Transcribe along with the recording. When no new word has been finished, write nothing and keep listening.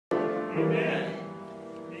Amen.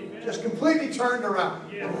 Just completely turned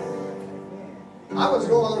around. Yes. I was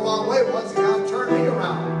going the wrong way once, and God turned me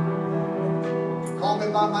around. Called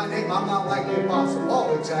me by my name. I'm not like the Apostle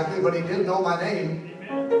Paul exactly, but he did know my name.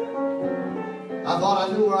 I thought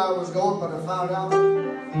I knew where I was going, but I found out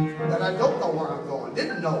that I don't know where I'm going.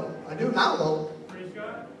 Didn't know. I do now, though.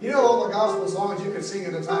 You know all the gospel songs you can sing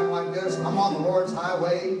at a time like this? I'm on the Lord's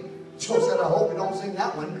highway. Joe said, I hope you don't sing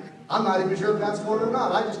that one. I'm not even sure if that's one or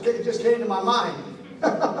not. It just came to my mind.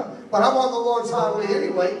 But I'm on the Lord's highway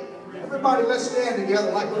anyway. Everybody, let's stand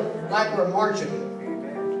together like we're marching.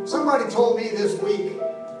 Somebody told me this week,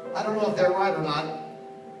 I don't know if they're right or not,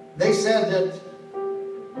 they said that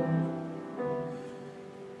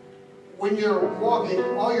when you're walking,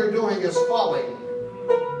 all you're doing is falling.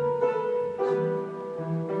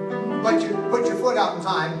 But you put your foot out in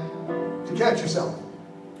time to catch yourself.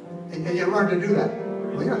 And you learn to do that.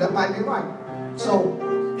 Well, you know, that might be right. So,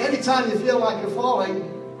 anytime you feel like you're falling,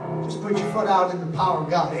 just put your foot out in the power of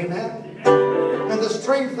God. Amen? And the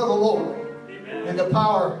strength of the Lord. And the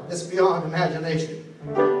power that's beyond imagination.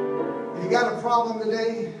 If you got a problem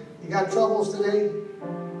today, you got troubles today,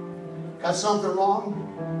 got something wrong,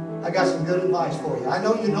 I got some good advice for you. I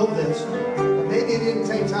know you know this, but maybe you didn't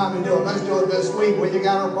take time to do it. Let's do it this week. When you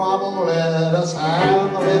got a problem, let us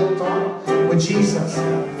have a little talk with Jesus.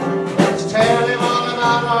 Let's tell him all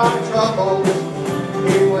about our troubles.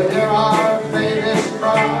 He will hear our faintest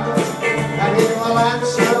cry, and he will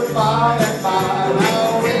answer by and by.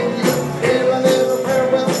 Now when you feel a little prayer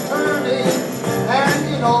will turning,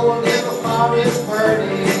 and you know a little fire is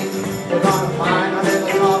burning, you're going to find a little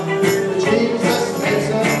talk with Jesus makes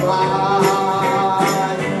it right.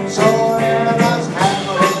 So let us have a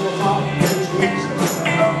little talk with Jesus.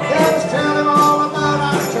 Let us tell him all about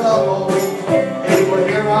our troubles. He will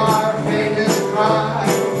hear our faintest cry,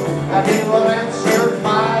 and he will answer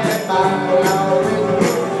by and by. Now when you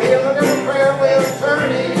feel a little prayer will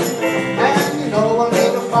turning, and you know a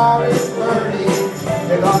little fire is burning,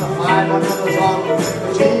 you're gonna find a little talk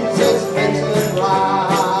with Jesus makes it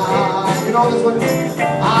right. You know this one?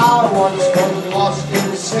 I once was lost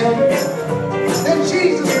in sin, then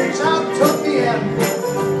Jesus reached out and took me in,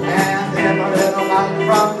 and then a little light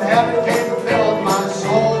from heaven came and filled my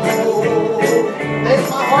soul. Made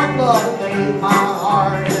my heart love, made my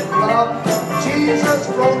heart in love. Jesus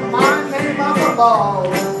wrote my name up above,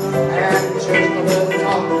 and just a little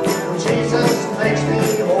talk when Jesus makes me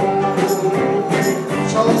whole.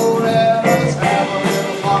 So let us have a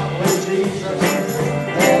little talk with Jesus.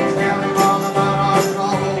 Let's tell him all about our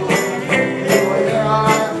troubles. He will hear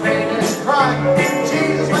our faintest cry.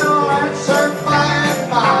 Jesus will answer by and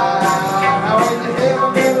by. Now when you feel a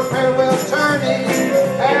little prayer will turning,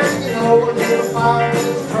 and you know a little fire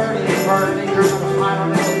is burning, you're gonna find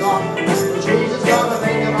a little talk. Jesus gonna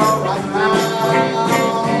make it all right now.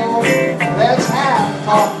 Let's have a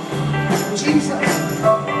talk with Jesus.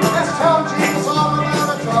 Let's tell Jesus all about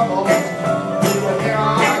our troubles. He will hear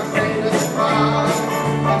our faintest cry,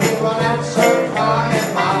 and he will answer by and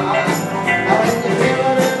by. Now when you feel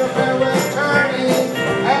a little prayer will turning,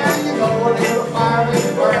 and you know a little fire is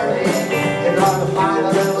burning, you're gonna find a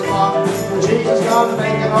little talk with Jesus gonna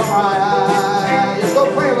make it all right. Just go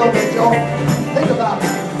play a little bit, Joe. Think about it.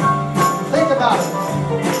 Think about it.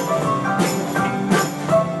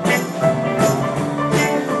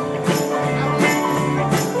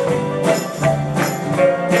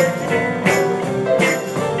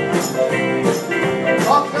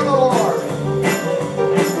 Talk to the Lord.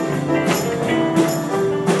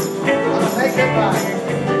 Gonna make it right.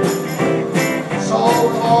 So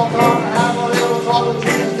we're all gonna have a little talk with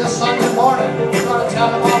Jesus this Sunday morning. We're gonna tell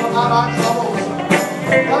him all about our troubles.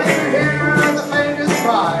 Now if you hear the faintest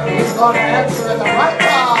cry, he's gonna answer at the right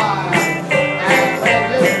time. And when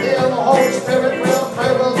you feel the Holy Spirit will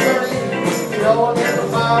pray will turning, you know a little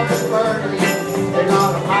fire is burning, you're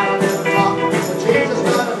gonna find a little talk. But Jesus is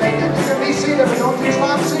gonna make it. You can be seated, but don't you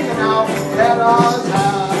stop singing now. Let us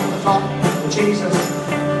have a talk with Jesus.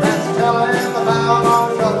 Let's tell him about our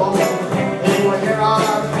trouble. He will hear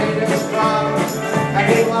our faintest cry, and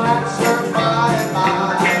he will answer by and by.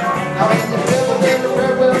 Now when you feel a little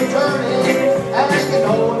prayer will turning, and you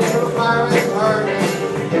know a little fire is burning,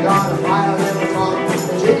 you're gonna find a little talk with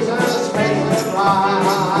Jesus makes it right.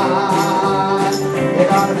 You're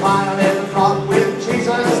gonna find a little talk with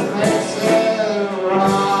Jesus makes it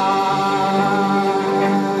right.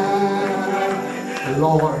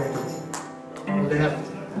 Lord, lift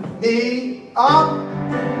me up.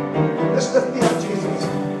 Just lift me up, Jesus.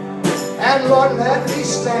 And Lord, let me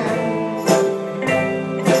stand.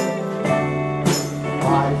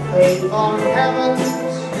 My faith on heaven's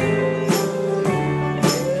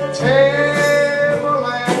take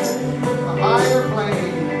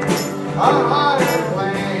higher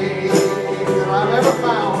place than I've ever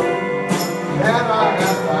found, that I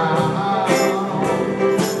have found.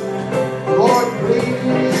 Lord,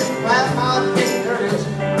 please plant my feet. There it is.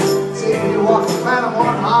 See, when you walk, plant them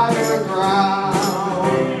on higher ground.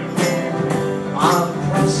 I'm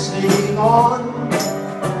pressing on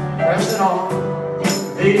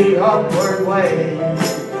the upward way.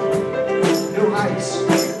 New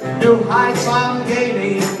heights I'm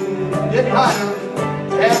gaining, get higher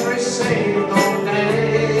every single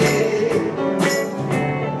day.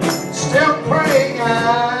 Still praying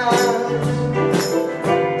as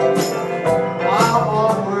I'm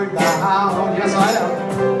onward bound. Yes, I am.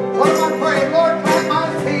 What am I praying? Lord, plant my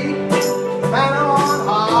feet, plant them on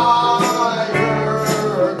higher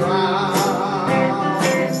ground.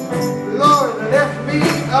 Lord, lift me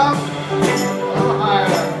up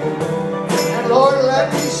higher. And Lord,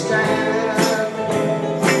 let me stand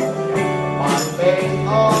my faith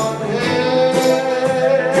on heaven's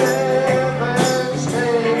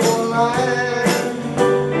table land.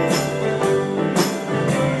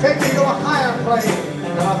 Take me to a higher place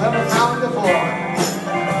than I've ever found before.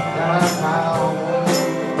 That I found.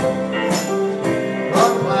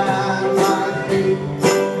 Lord, plant my feet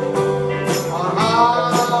on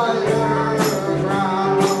higher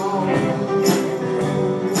ground.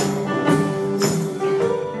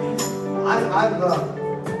 I've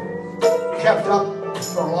kept up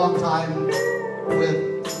for a long time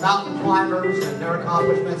with mountain climbers and their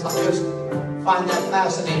accomplishments. I just find that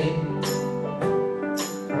fascinating.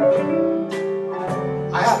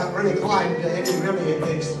 I haven't really climbed any really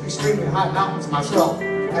extremely high mountains myself,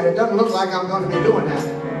 and it doesn't look like I'm going to be doing that.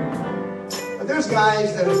 But there's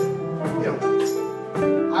guys that, you know,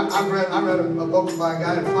 I read a book by a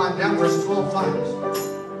guy that climbed Everest 12 times.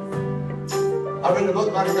 I read a book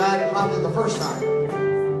about a guy that climbed it the first time.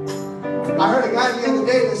 I heard a guy the other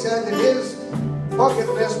day that said that his bucket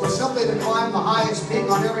list was simply to climb the highest peak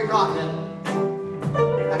on every continent.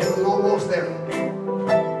 And it was almost there.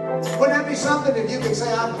 Wouldn't that be something if you could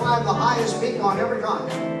say, I've climbed the highest peak on every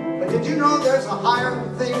continent? But did you know there's a higher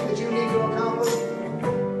thing that you need to accomplish?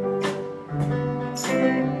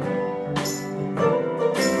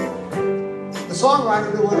 The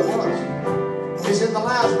songwriter knew what it was. It's in the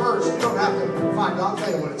last verse. You don't have to find out. I'll tell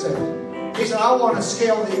you what it says. He said, I want to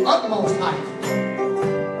scale the utmost height.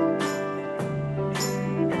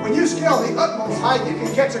 When you scale the utmost height, you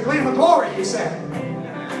can catch a gleam of glory, he said.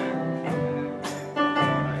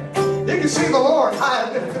 You can see the Lord high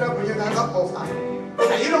and lifted up when you're in that utmost height.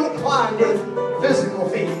 Now, you don't climb with physical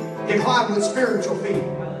feet. You climb with spiritual feet.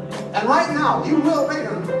 And right now, you will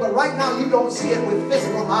later, but right now you don't see it with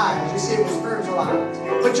physical eyes. You see it with spiritual eyes.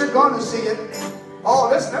 But you're going to see it. Oh,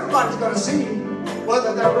 listen, everybody's going to see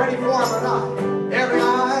whether they're ready for it or not. Every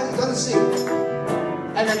eye is going to see it.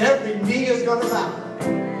 And then every knee is going to bow.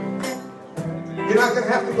 You're not going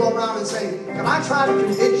to have to go around and say, can I try to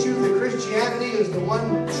convince you that Christianity is the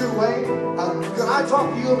one true way? Can I talk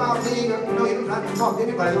to you about being? No, you don't have to talk to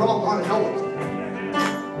anybody. They're all going to know it.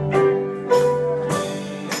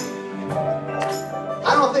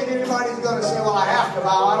 I don't think anybody's going to say, well, I have to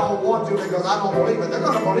bow. I don't want to because I don't believe it. They're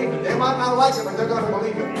going to believe it. They might not like it, but they're going to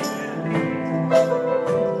believe it.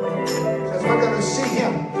 Because we're going to see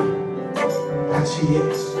Him as He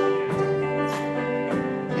is.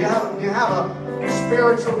 You have a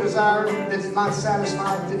spiritual desire that's not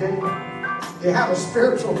satisfied today. You have a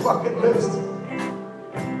spiritual bucket list.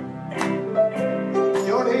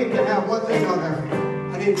 You only need to have one thing on there.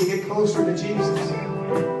 I need to get closer to Jesus. I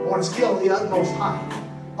want to scale the utmost high.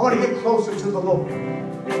 I want to get closer to the Lord.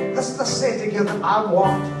 Let's say it together. I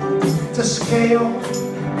want to scale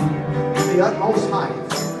the utmost height.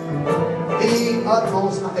 The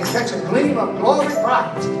utmost height. And catch a gleam of glory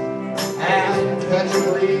bright. And catch a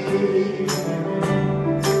gleam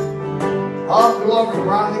of glory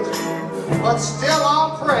bright. But still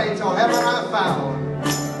I'll pray till heaven I found.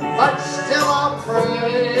 But still I'll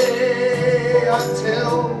pray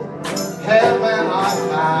until heaven I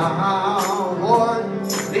found. Lord,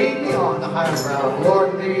 lead me on the higher ground.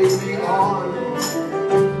 Lord, lead me on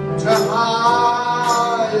to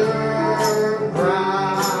higher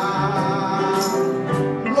ground.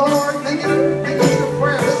 Lord, think of the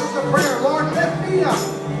prayer. This is the prayer. Lord, lift me up.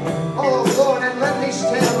 Oh, Lord, and let me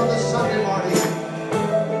stand on this Sunday morning.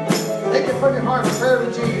 Take it from your heart and prayer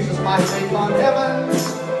to Jesus. My faith on heaven's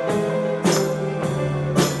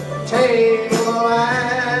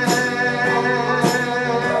tableland.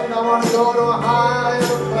 I want to go to a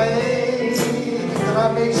higher place that I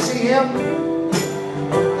may see Him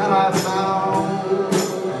that I found.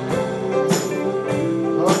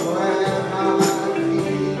 Lord,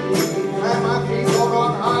 plant my feet, Lord,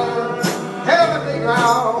 on higher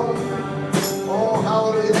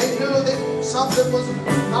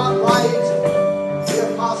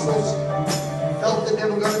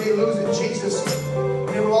losing Jesus.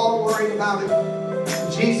 They were all worried about it.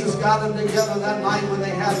 And Jesus got them together that night when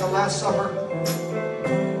they had the Last Supper.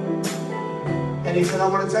 And he said, I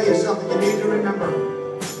want to tell you something you need to remember.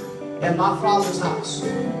 In my Father's house,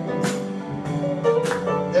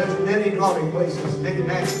 there's many dwelling places, many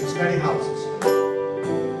mansions, many houses.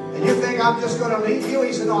 And you think I'm just going to leave you?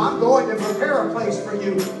 He said, no, I'm going to prepare a place for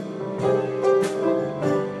you.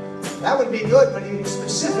 That would be good, but he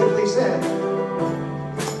specifically said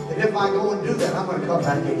that if I go and do that, I'm going to come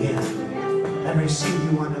back again and receive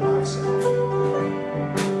you unto myself.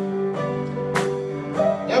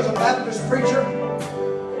 There's a Baptist preacher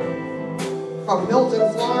from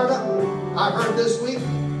Milton, Florida, I heard this week,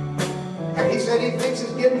 and he said he thinks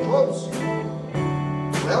it's getting close.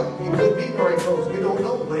 Well, he could be very close. We don't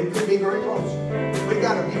know, but he could be very close. We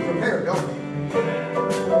got to be prepared, don't we?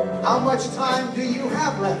 How much time do you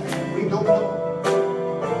have left? We don't know.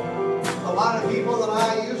 A lot of people that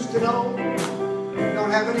I used to know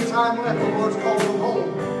don't have any time left. The Lord's called them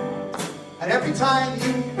home. And every time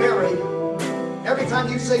you marry, every time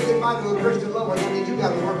you say goodbye to a Christian loved one, I mean, you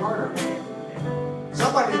got to work harder.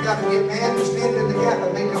 Somebody's got to get mad and stand in the gap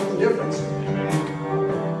and make up the difference.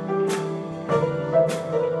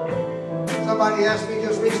 Somebody asked me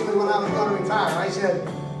just recently when I was going to retire. I said,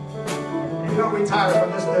 you don't retire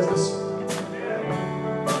from this business.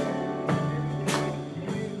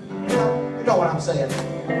 You know what I'm saying.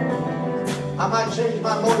 I might change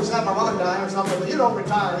my motorcycle or die or something, but you don't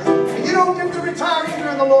retire. And you don't get to retire either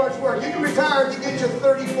in the Lord's work. You can retire if you get your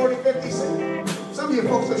 30, 40, 50 cents. Some of you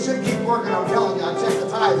folks that should keep working, I'm telling you, I checked the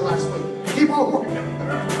tithes last week. Keep on working.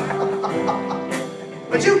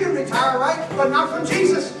 But you can retire, right? But not from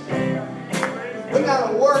Jesus. We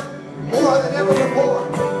got to work more than ever before.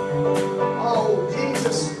 Oh,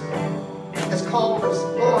 Jesus has called us.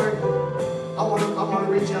 Lord, I want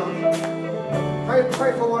to reach out.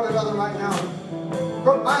 Pray for one another right now.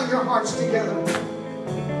 Bind your hearts together.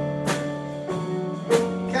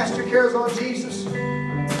 Cast your cares on Jesus.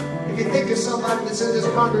 If you think of somebody that's in this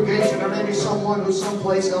congregation or maybe someone who's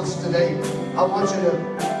someplace else today, I want you to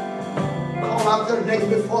call out their name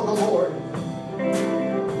before the Lord.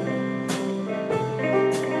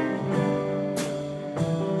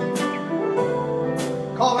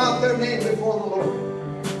 Call out their name before the Lord.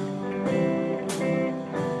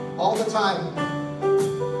 All the time,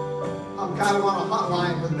 I'm kind of on a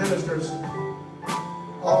hotline with ministers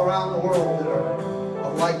all around the world that are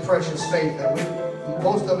of like precious faith. And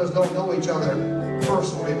most of us don't know each other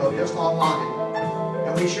personally, but just online.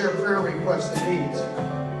 And we share prayer requests and needs.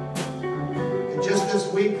 And just this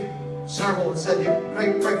week, several have said,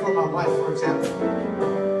 pray for my wife, for example.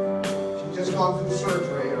 She's just gone through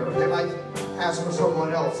surgery, or they might ask for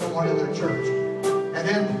someone else, someone in their church. And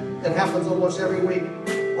then it happens almost every week.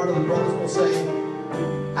 One of the brothers will say,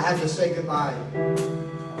 I had to say goodbye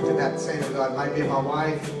to that saint of God. It might be my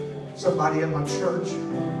wife, somebody in my church.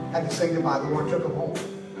 I had to say goodbye. The Lord took them home.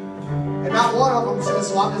 And not one of them says,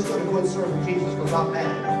 so I'm just going to quit serving Jesus because I'm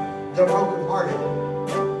mad. They're broken-hearted.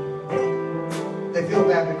 They feel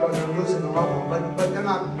bad because they're losing a loved one. But they're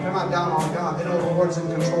not down on God. They know the Lord's in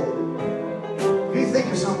control. If you think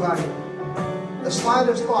of somebody, the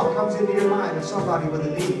slightest thought comes into your mind of somebody with a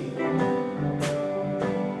need.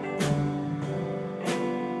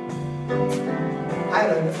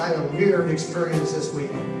 I had a weird experience this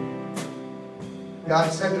week.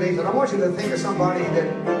 God said to me, I want you to think of somebody that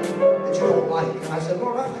you don't like. And I said,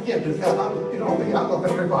 Lord, I can't do that. You know me, I love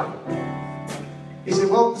everybody. He said,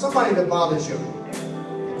 well, somebody that bothers you.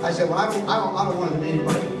 I said, well, I don't want to meet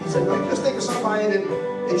anybody. He said, well, just think of somebody that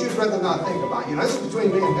you'd rather not think about. You know, this is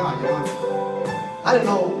between me and God. You know, I didn't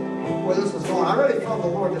know where this was going. I really felt the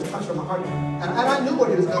Lord just touch on my heart. And I knew what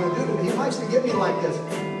He was going to do to me. He likes to get me like this.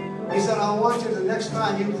 He said, I want you, the next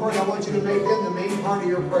time you pray, I want you to make them the main part of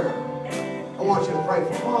your prayer. I want you to pray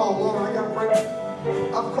for them. Oh, Lord, I got to pray.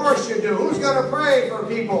 Of course you do. Who's going to pray for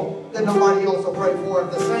people that nobody else will pray for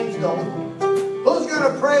if the saints don't? Who's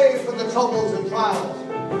going to pray for the troubles and trials?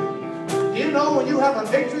 Do you know when you have a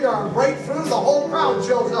victory or a breakthrough, the whole crowd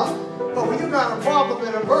shows up? But when you got a problem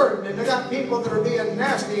and a burden, and you got people that are being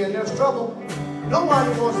nasty and there's trouble,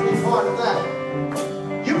 nobody wants to be part of that.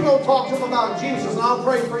 You go talk to them about Jesus and I'll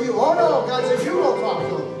pray for you. Oh no, God says you go talk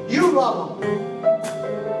to them. You love them.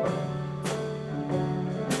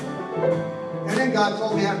 And then God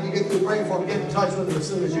told me after you get through praying for them, get in touch with them as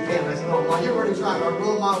soon as you can. I said, oh, well, you're already trying to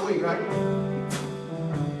ruin my week, right?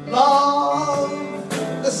 Love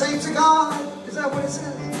the saints of God. Is that what it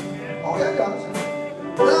says? Oh, yeah, it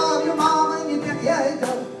does. Love your mama and your dad. Yeah, it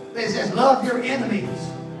does. It says, love your enemies.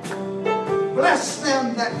 Bless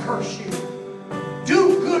them that curse you.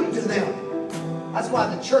 Do good to them. That's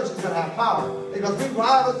why the church is going to have power. Because we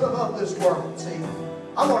rise above this world. See,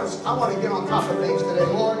 I want to get on top of things today,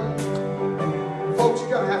 Lord. Folks,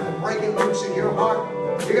 you're going to have to break it loose in your heart.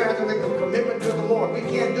 You're going to have to make a commitment to the Lord. We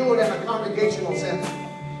can't do it in a congregational sense,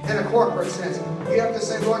 in a corporate sense. You have to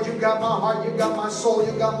say, Lord, you've got my heart, you've got my soul,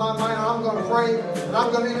 you've got my mind, and I'm going to pray, and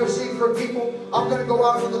I'm going to intercede for people. I'm going to go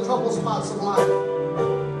out into the trouble spots of life.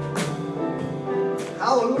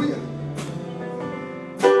 Hallelujah.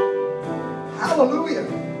 Hallelujah.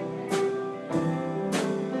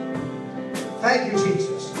 Thank you,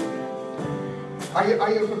 Jesus.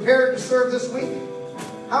 Are you prepared to serve this week?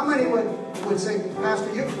 How many would say, Pastor,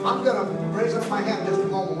 I'm going to raise up my hand just a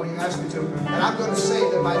moment when you ask me to, and I'm going to say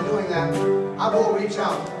that by doing that, I will reach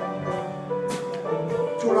out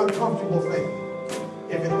to an uncomfortable thing,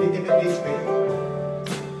 if it needs be,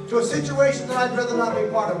 to a situation that I'd rather not be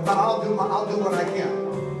part of, but I'll do what I can.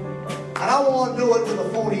 And I won't do it with a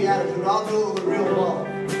phony attitude. I'll do it with real love.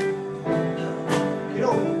 You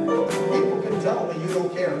know, people can tell when you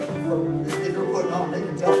don't care. If you're putting on, they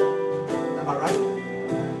can tell. Am I right?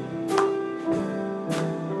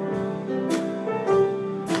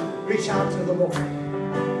 Reach out to the Lord.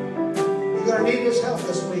 You're going to need His help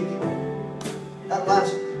this week. That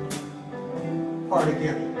last part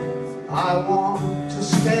again. I want to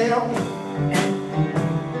scale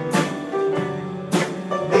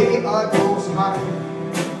the utmost height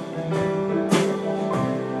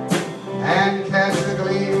and catch the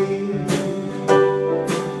gleam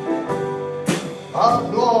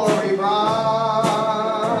of glory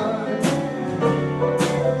bright.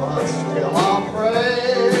 But still I'll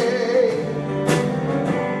pray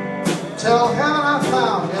till heaven I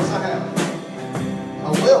found. Yes, I have. I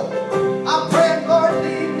will. I pray, Lord,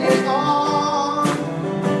 lead me on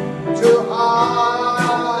to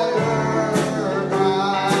higher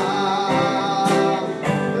ground.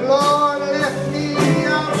 Lord, lift me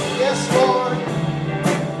up, yes, Lord,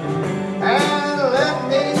 and let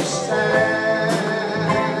me stand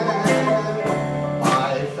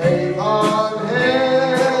by faith on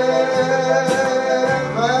heaven's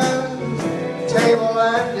table,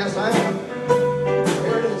 and yes, I am.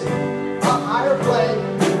 Here it is, a higher plane.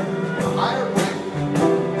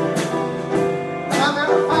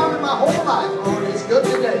 Good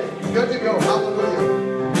today. Good to go. Hallelujah.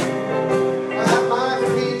 Plant my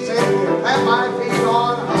feet, say it here. Plant my feet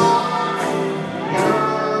on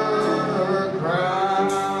higher ground.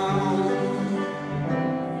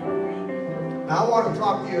 Now I want to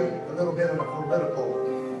talk to you a little bit in a political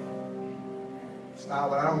style,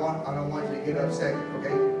 but I don't want you to get upset,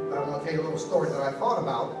 okay? But I want to tell you a little story that I thought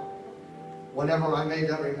about whenever I made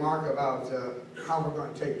that remark about how we're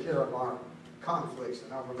going to take care of our conflicts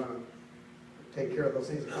and how we're going to take care of those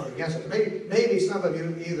things that come against us. Maybe some of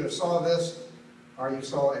you either saw this or you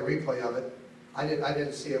saw a replay of it. I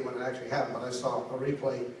didn't see it when it actually happened, but I saw a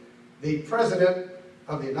replay. The President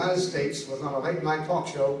of the United States was on a late-night talk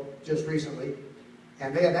show just recently,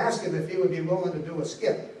 and they had asked him if he would be willing to do a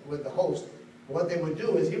skit with the host. What they would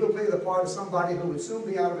do is he would play the part of somebody who would soon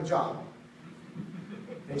be out of a job.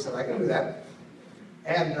 And he said, I can do that.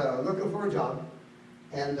 And looking for a job.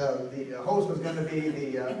 And the host was going to be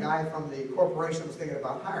the guy from the corporation was thinking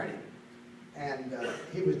about hiring him. And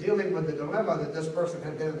he was dealing with the dilemma that this person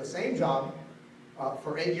had been in the same job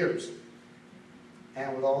for 8 years.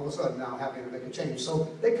 And with all of a sudden now having to make a change. So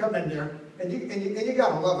they come in there, and you got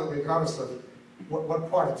to love it regardless of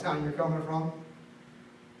what part of town you're coming from.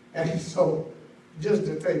 And so just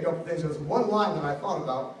to tell you a couple things, there's one line that I thought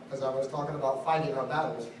about as I was talking about fighting our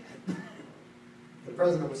battles. The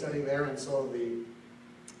president was sitting there, and so the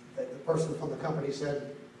person from the company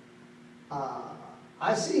said,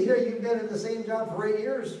 I see here you've been in the same job for 8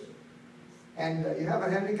 years, and you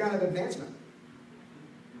haven't had any kind of advancement.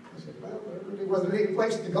 I said, well, there really wasn't any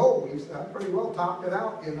place to go. He said, I pretty well topped it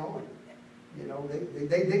out, you know. And, you know,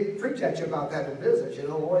 they preach at you about that in business, you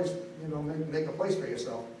know, always, you know, make a place for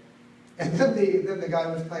yourself. And then the guy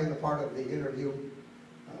who was playing the part of the interview,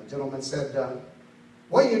 gentleman said,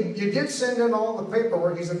 well, you did send in all the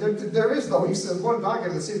paperwork. He said, there is, though. He said, one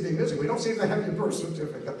document that seems to be missing. We don't seem to have your birth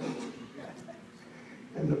certificate.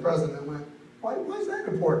 And the president went, why is that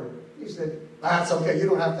important? He said, that's okay. You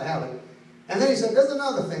don't have to have it. And then he said, there's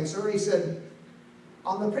another thing, sir. He said,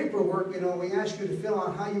 on the paperwork, you know, we asked you to fill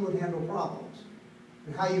out how you would handle problems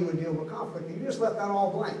and how you would deal with conflict. And you just left that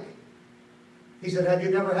all blank. He said, have you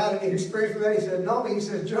never had any experience with that? He said, no. He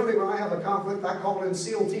said, generally when I have a conflict, I call in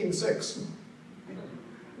SEAL Team 6.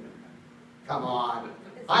 Come on.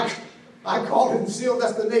 I called in SEAL,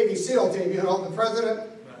 that's the Navy SEAL team, you know, the president.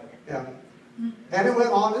 Yeah. And it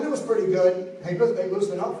went on, and it was pretty good. Hey,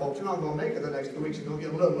 loosen up, folks. You're not going to make it the next 2 weeks. You're going to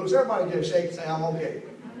get a little loose. Everybody get a shake and say, I'm okay.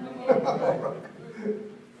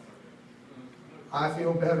 I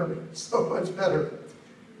feel better, so much better.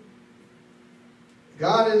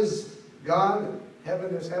 God is God, and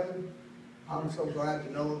heaven is heaven. I'm so glad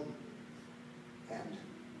to know Him.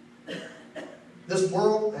 And this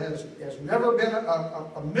world has never been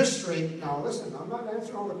a mystery. Now listen, I'm not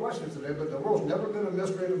answering all the questions today, but the world's never been a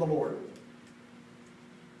mystery to the Lord.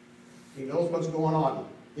 He knows what's going on.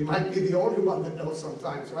 He might be the only one that knows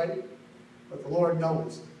sometimes, right? But the Lord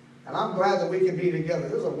knows. And I'm glad that we can be together.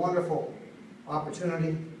 This is a wonderful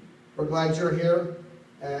opportunity. We're glad you're here.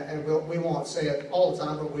 And we won't say it all the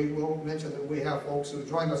time, but we will mention that we have folks who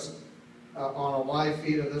join us on a live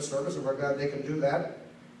feed of this service, and we're glad they can do that.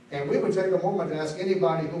 And we would take a moment to ask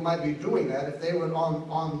anybody who might be doing that, if they would,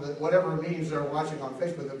 on the, whatever means they're watching on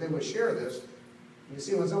Facebook, if they would share this. And you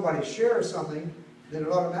see, when somebody shares something, then it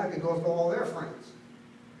automatically goes to all their friends.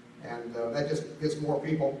 And that just gets more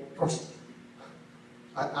people. Of course,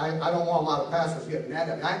 I don't want a lot of pastors getting mad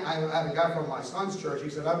at me. I had a guy from my son's church. He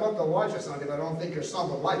said, I'd love to watch it Sunday, but I don't think your son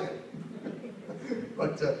would like it.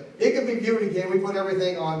 But it can be viewed again. We put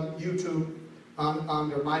everything on YouTube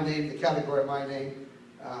under my name, the category of my name,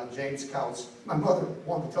 James Kautz. My mother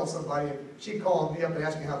wanted to tell somebody, and she called me up and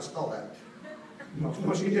asked me how to spell that.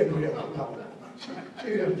 No, she didn't really. No, she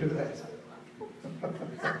didn't do that.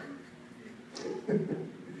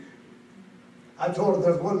 I told her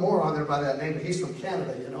there's one more on there by that name, but he's from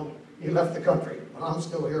Canada, you know. He left the country, but I'm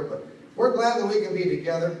still here. But we're glad that we can be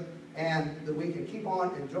together and that we can keep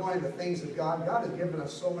on enjoying the things of God. God has given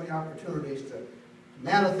us so many opportunities to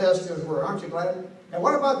manifest His Word. Aren't you glad? And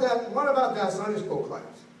what about that? What about that Sunday school class?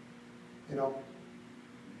 You know,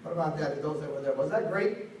 what about that? Those that were there, was that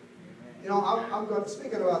great? You know, I'm going.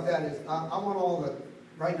 Speaking about that is, I want all the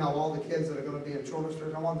right now all the kids that are going to be in children's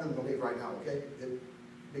church. I want them to leave right now, okay?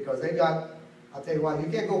 Because they got. I'll tell you what, you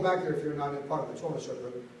can't go back there if you're not in part of the children's church.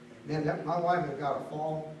 But man, my wife has got a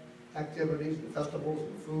fall activities and festivals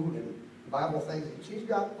and food and Bible things. And she's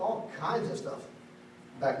got all kinds of stuff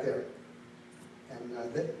back there. And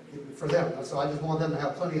for them. So I just want them to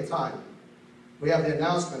have plenty of time. We have the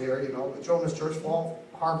announcement here, you know, the Children's Church Fall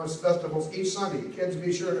Harvest Festivals each Sunday. Kids,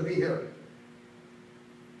 be sure to be here.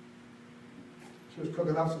 She was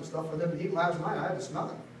cooking up some stuff for them to eat last night. I had to smell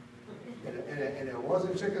it. And it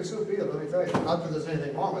wasn't chicken soup either, let me tell you. Not that there's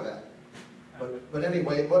anything wrong with that. But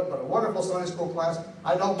anyway, but a wonderful Sunday school class.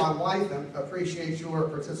 I know my wife appreciates your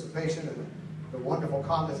participation and the wonderful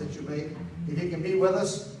comments that you made. If you can be with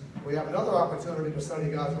us, we have another opportunity to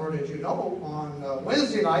study God's Word, as you know, on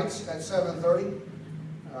Wednesday nights at 7:30.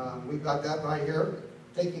 We've got that right here.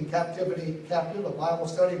 Taking Captivity Captive, a Bible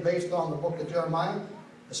study based on the book of Jeremiah,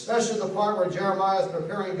 especially the part where Jeremiah is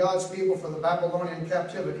preparing God's people for the Babylonian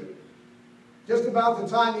captivity. Just about the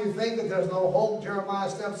time you think that there's no hope, Jeremiah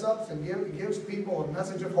steps up and gives people a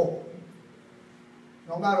message of hope.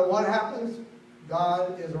 No matter what happens,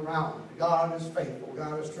 God is around. God is faithful.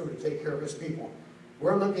 God is true to take care of His people.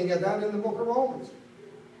 We're looking at that in the book of Romans.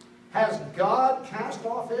 Has God cast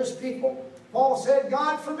off His people? Paul said,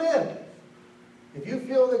 God forbid. If you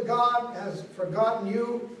feel that God has forgotten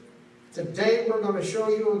you, today we're going to show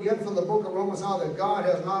you again from the book of Romans how that God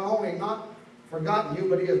has not only not forgotten you,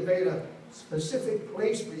 but He has made a specific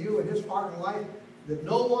place for you in His heart and life that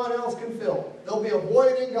no one else can fill. There'll be a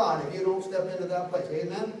void in God if you don't step into that place.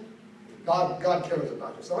 Amen? God cares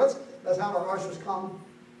about you. So let's have our ushers come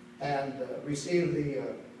and receive the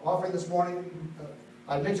offering this morning.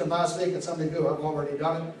 I mentioned last week, and some of you have already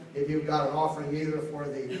done it. If you've got an offering either for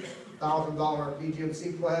the $1,000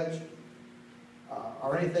 BGMC pledge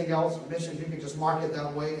or anything else, missions, you can just mark it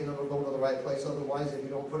that way and it'll go to the right place. Otherwise, if you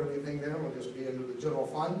don't put anything there, it'll just be into the general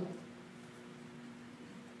fund.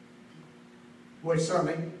 Which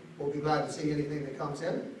certainly we'll be glad to see anything that comes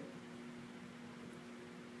in.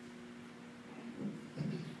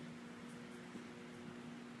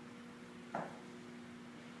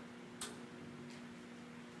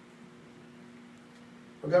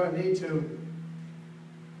 We're going to need to,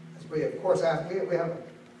 as we of course ask, we have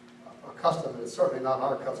a custom, and it's certainly not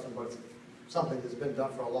our custom, but it's something that's been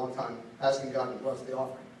done for a long time, asking God to bless the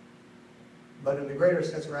offering. But in the greater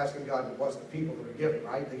sense, we're asking God to bless the people that are giving,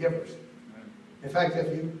 right? The givers. In fact, if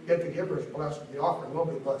you get the givers blessed, the offering will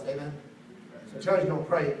be blessed. Amen? So church, don't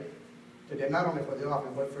pray today, not only for the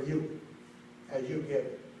offering, but for you as you give.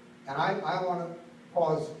 And I want to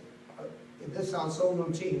pause. This sounds so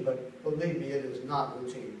routine, but believe me, it is not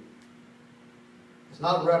routine. It's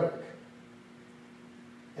not rhetoric.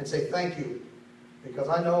 And say thank you, because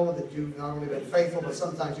I know that you've not only been faithful, but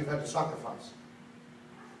sometimes you've had to sacrifice.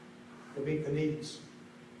 to meet the needs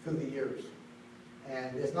through the years.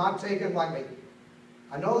 And it's not taken lightly.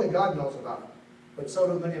 I know that God knows about it, but so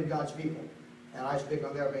do many of God's people. And I speak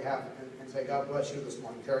on their behalf and say, God bless you this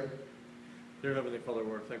morning. Terry? Dear Heavenly Father,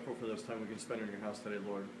 we're thankful for this time we can spend in your house today,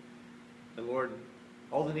 Lord. And Lord,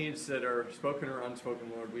 all the needs that are spoken or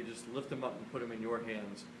unspoken, Lord, we just lift them up and put them in your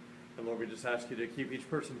hands. And Lord, we just ask you to keep each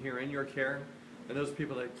person here in your care. And those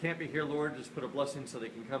people that can't be here, Lord, just put a blessing so they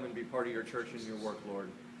can come and be part of your church and your work, Lord.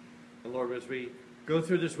 And Lord, as we go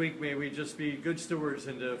through this week, may we just be good stewards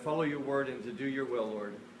and to follow your word and to do your will,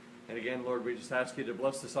 Lord. And again, Lord, we just ask you to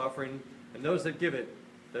bless this offering and those that give it,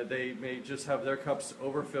 that they may just have their cups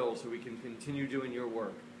overfilled so we can continue doing your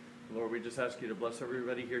work. Lord, we just ask you to bless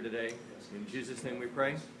everybody here today. In Jesus' name we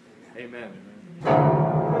pray. Amen.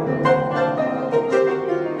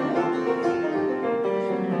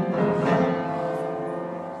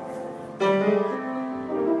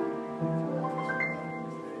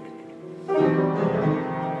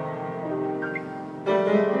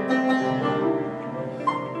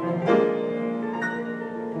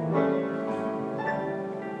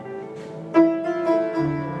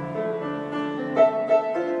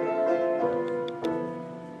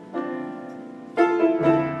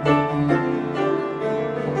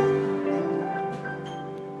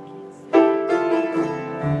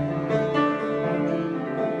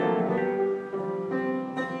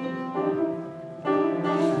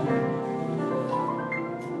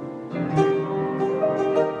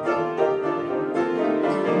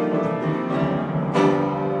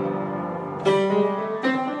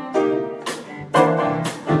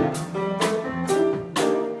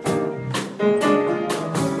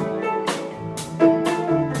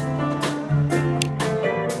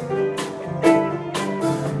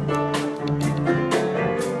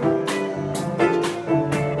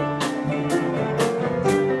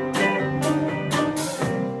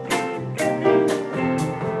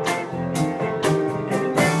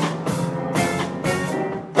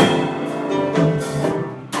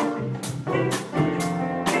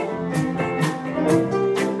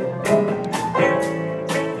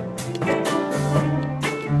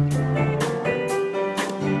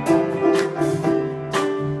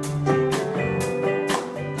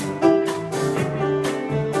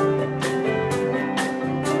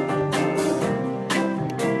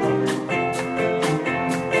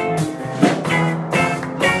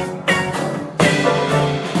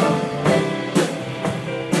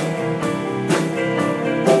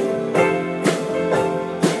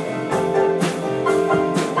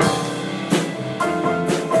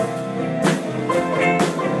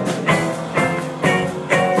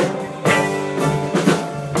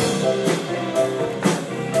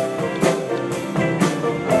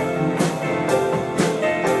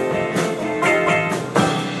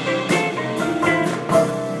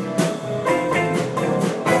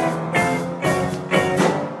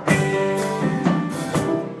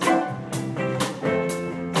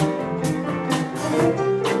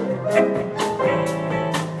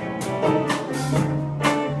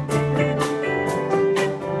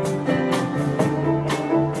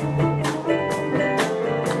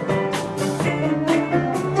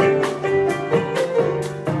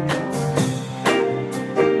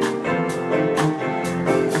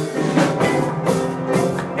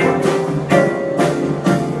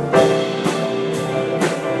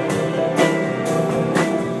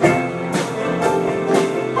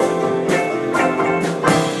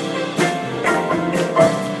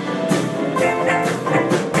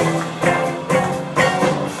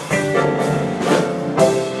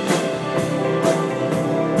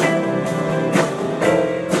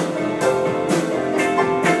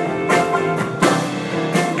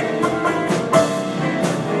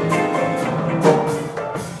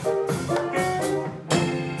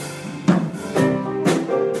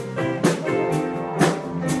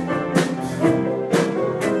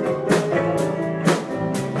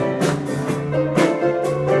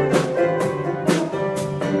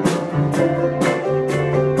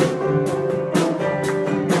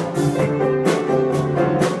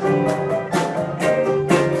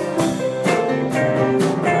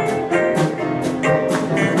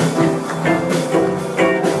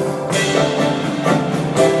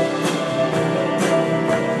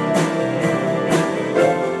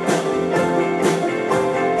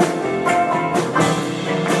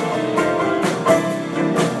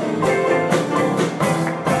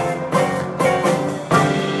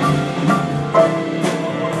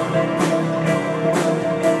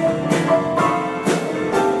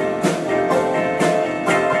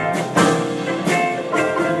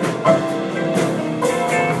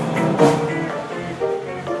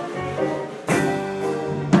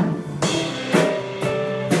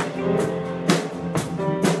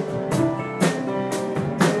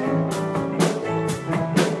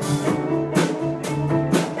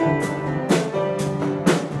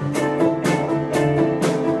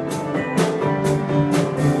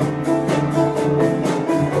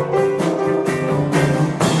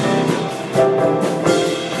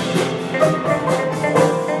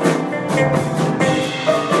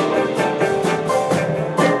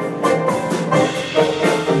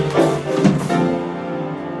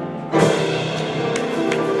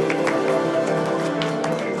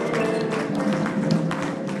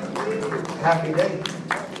 happy day.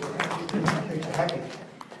 Makes you happy.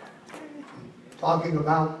 Talking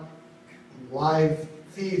about live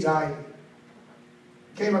feeds, I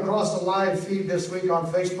came across a live feed this week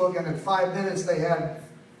on Facebook, and in 5 minutes they had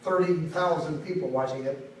 30,000 people watching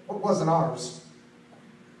it. It wasn't ours.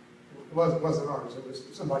 It wasn't ours. It was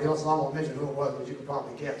somebody else. I won't mention who it was, but you can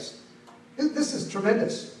probably guess. This is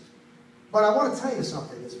tremendous. But I want to tell you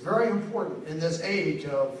something that's very important in this age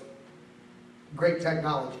of great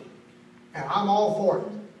technology. And I'm all for it.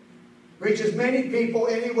 Reach as many people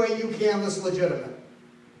any way you can that's legitimate.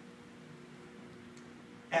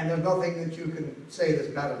 And there's nothing that you can say that's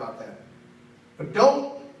bad about that. But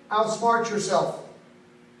don't outsmart yourself.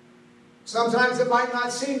 Sometimes it might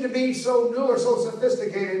not seem to be so new or so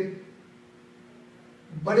sophisticated,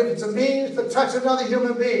 but if it's a means to touch another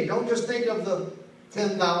human being, don't just think of the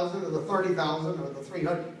 10,000 or the 30,000 or the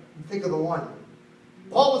 300. Think of the one.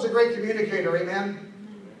 Paul was a great communicator, amen?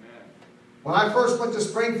 When I first went to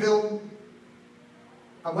Springfield,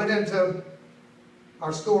 I went into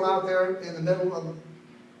our school out there in the middle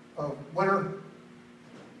of winter.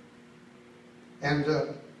 And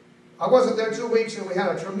I wasn't there 2 weeks, and we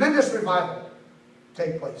had a tremendous revival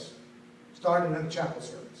take place. Started in a chapel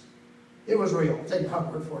service. It was real. Take my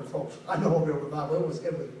word for it, folks. I know a real revival.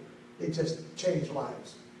 It just changed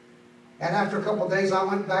lives. And after a couple of days, I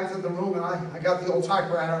went back to the room, and I got the old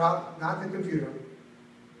typewriter out, not the computer,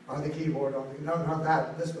 or the keyboard. No, not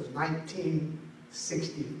that. This was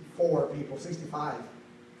 1964, people, 65.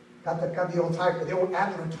 Got the old typewriter, the old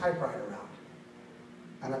Adler typewriter out.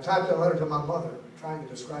 And I typed a letter to my mother, trying to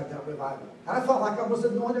describe that revival. And I felt like I was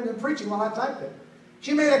anointed in preaching while I typed it.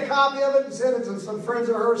 She made a copy of it and sent it to some friends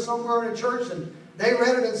of hers somewhere in a church, and they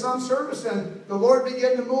read it in some service, and the Lord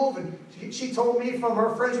began to move. And she told me from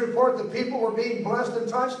her friend's report that people were being blessed and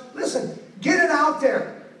touched. Listen, get it out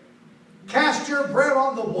there. Cast your bread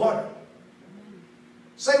on the water.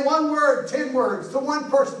 Say one word, 10 words, to one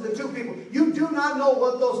person, to 2 people. You do not know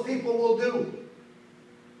what those people will do.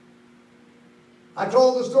 I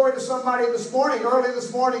told the story to somebody early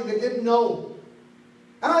this morning, that didn't know.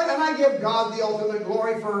 And I give God the ultimate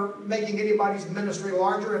glory for making anybody's ministry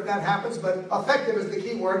larger if that happens, but effective is the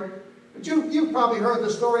key word. But you've probably heard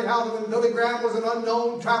the story how when Billy Graham was an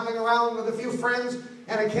unknown, traveling around with a few friends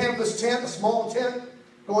and a canvas tent, a small tent,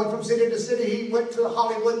 going from city to city. He went to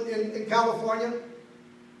Hollywood in California,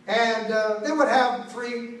 and they would have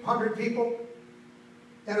 300 people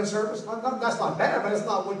in a service. That's not bad, but it's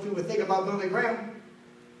not what you would think about Billy Graham.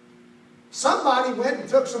 Somebody went and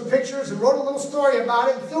took some pictures and wrote a little story about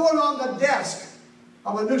it and threw it on the desk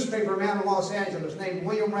of a newspaper man in Los Angeles named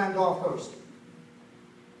William Randolph Hearst.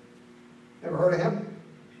 Ever heard of him?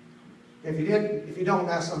 If you don't,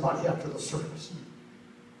 ask somebody after the service.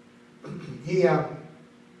 He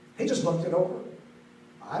just looked it over.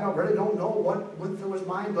 I really don't know what went through his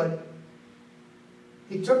mind, but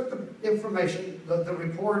he took the information, the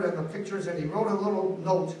report and the pictures, and he wrote a little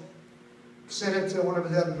note, sent it to one of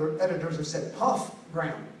his editors, and said, Puff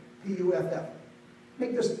Graham, P-U-F-F.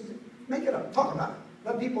 Make it up, talk about it,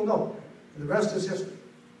 let people know. And the rest is history.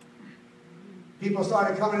 People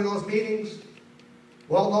started coming to those meetings.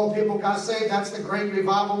 Well-known people got saved. That's the great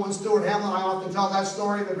revival when Stuart Hamlin, I often tell that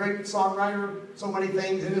story, the great songwriter, so many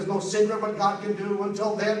things. It is no secret what God can do.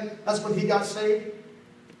 Until then, that's when he got saved.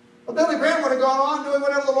 Well, Billy Graham would have gone on doing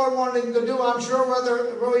whatever the Lord wanted him to do, I'm sure,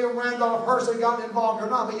 whether William Randolph Hearst had gotten involved or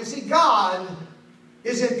not. But you see, God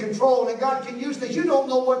is in control, and God can use things. You don't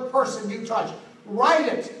know what person you touch. Write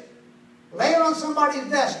it. Lay it on somebody's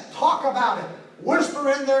desk. Talk about it.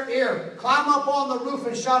 Whisper in their ear. Climb up on the roof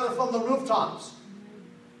and shout it from the rooftops.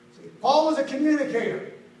 See, Paul was a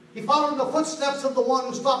communicator. He followed the footsteps of the one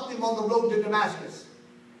who stopped him on the road to Damascus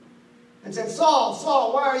and said, Saul,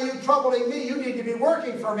 Saul, why are you troubling me? You need to be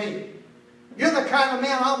working for me. You're the kind of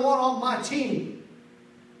man I want on my team.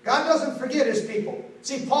 God doesn't forget his people.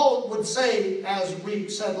 See, Paul would say, as we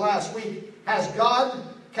said last week, has God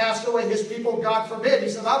cast away his people? God forbid. He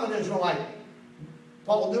said, I'm an Israelite.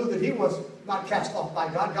 Paul knew that he was not cast off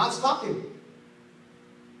by God. God stopped him.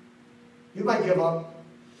 You might give up,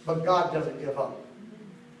 but God doesn't give up.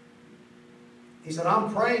 He said,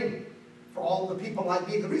 I'm praying for all the people like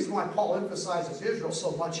me. The reason why Paul emphasizes Israel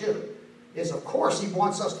so much here is, of course, he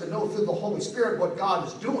wants us to know through the Holy Spirit what God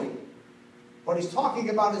is doing. But he's talking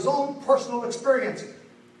about his own personal experience.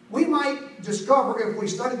 We might discover, if we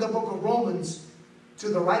study the book of Romans to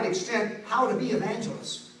the right extent, how to be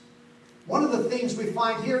evangelists. One of the things we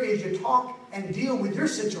find here is you talk and deal with your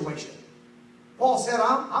situation. Paul said,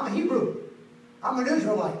 I'm a Hebrew. I'm an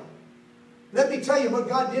Israelite. Let me tell you what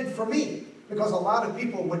God did for me, because a lot of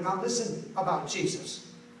people would not listen about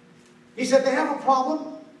Jesus. He said they have a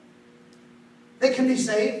problem. They can be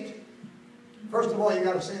saved. First of all, you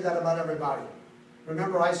got to say that about everybody.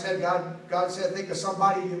 Remember I said God said think of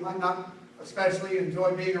somebody you might not especially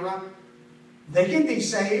enjoy being around. They can be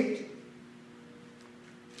saved.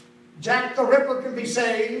 Jack the Ripper can be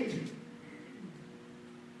saved.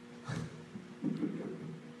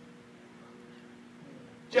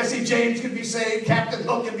 Jesse James can be saved. Captain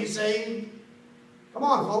Hook can be saved. Come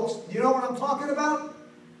on, folks. You know what I'm talking about?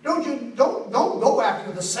 Don't go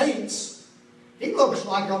after the saints. He looks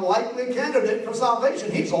like a likely candidate for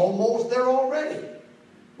salvation. He's almost there already.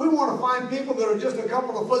 We want to find people that are just a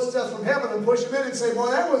couple of footsteps from heaven and push them in and say, boy,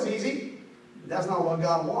 that was easy. That's not what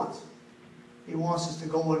God wants. He wants us to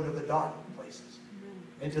go into the dark places,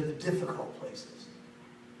 into the difficult places.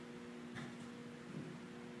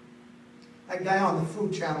 That guy on the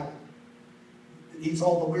Food Channel that eats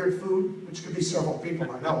all the weird food, which could be several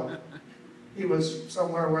people I know. He was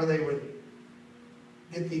somewhere where they would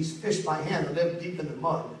get these fish by hand that lived deep in the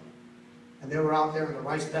mud. And they were out there in the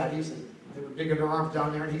rice paddies, and they were digging their arms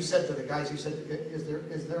down there. And he said to the guys, he said, is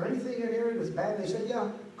there anything in here that's bad? And they said, yeah,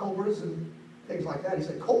 cobras and things like that. He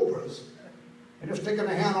said, cobras? And they're sticking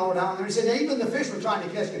their hand all down there. He said, even the fish we're trying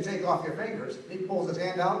to catch can take off your fingers. He pulls his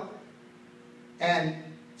hand out. And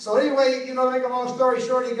so anyway, you know, to make a long story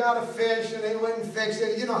short, he got a fish and they went and fixed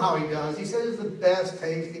it. You know how he does. He said it's the best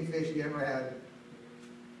tasting fish he ever had.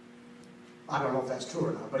 I don't know if that's true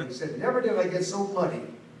or not, but he said, never did I get so muddy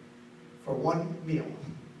for one meal.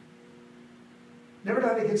 Never did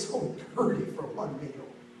I get so dirty for one meal.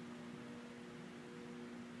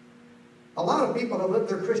 A lot of people have lived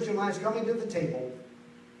their Christian lives coming to the table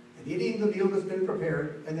and eating the meal that's been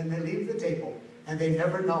prepared, and then they leave the table and they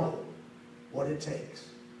never know what it takes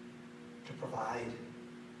to provide,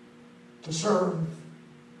 to serve,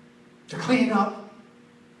 to clean up.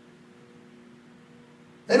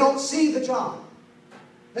 They don't see the job.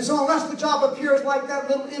 And so unless the job appears like that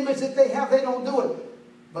little image that they have, they don't do it.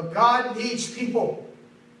 But God needs people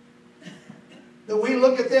that we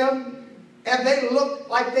look at them and they look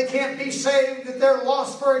like they can't be saved, that they're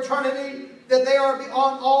lost for eternity, that they are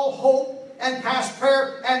beyond all hope and past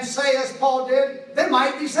prayer, and say as Paul did, they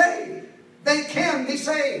might be saved. They can be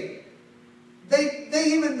saved. They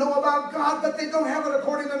even know about God, but they don't have it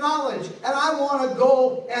according to knowledge. And I want to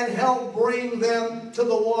go and help bring them to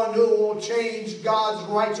the one who will change God's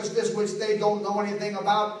righteousness, which they don't know anything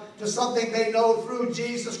about, to something they know through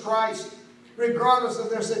Jesus Christ, regardless of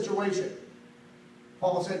their situation.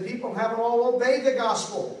 Paul said people haven't all obeyed the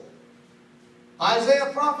gospel.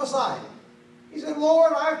 Isaiah prophesied. He said,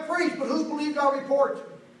 Lord, I've preached, but who's believed our report?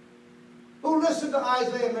 Who listened to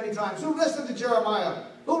Isaiah many times? Who listened to Jeremiah?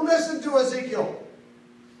 Who listened to Ezekiel?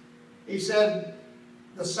 He said,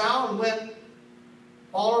 the sound went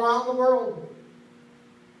all around the world.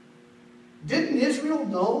 Didn't Israel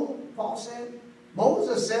know, Paul said?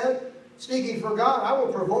 Moses said, speaking for God, I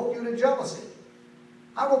will provoke you to jealousy.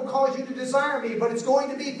 I will cause you to desire me, but it's going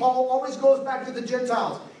to be, Paul always goes back to the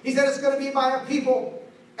Gentiles. He said it's going to be by a people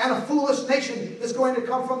and a foolish nation that's going to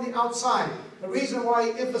come from the outside. The reason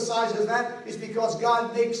why he emphasizes that is because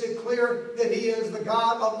God makes it clear that he is the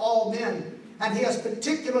God of all men. And he has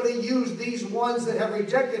particularly used these ones that have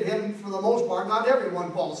rejected him for the most part. Not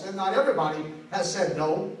everyone, Paul said. Not everybody has said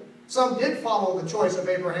no. Some did follow the choice of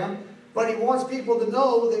Abraham. But he wants people to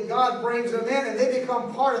know that God brings them in and they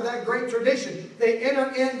become part of that great tradition. They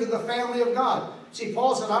enter into the family of God. See,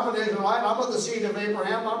 Paul said, I'm an Israelite. I'm of the seed of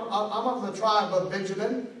Abraham. I'm of the tribe of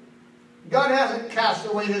Benjamin. God hasn't cast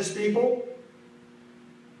away his people,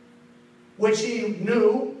 which he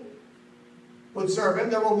knew would serve him.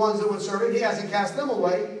 There were ones that would serve him. He hasn't cast them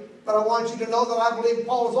away. But I want you to know that I believe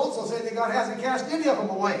Paul is also saying that God hasn't cast any of them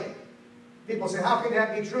away. People say, how can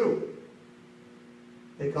that be true?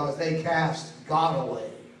 Because they cast God away.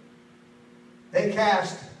 They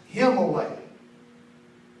cast him away.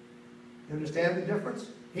 You understand the difference?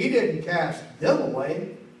 He didn't cast them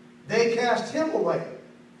away. They cast him away.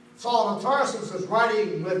 Saul of Tarsus was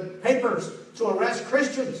writing with papers to arrest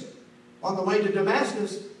Christians on the way to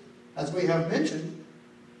Damascus, as we have mentioned,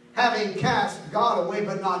 having cast God away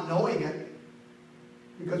but not knowing it.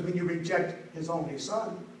 Because when you reject his only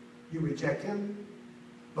son, you reject him.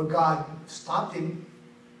 But God stopped him.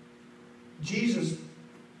 Jesus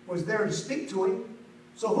was there to speak to him.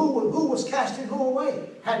 So who was casting who away?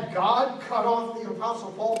 Had God cut off the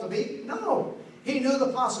Apostle Paul to be? No. He knew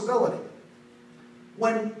the possibility.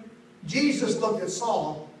 When Jesus looked at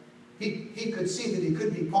Saul, he could see that he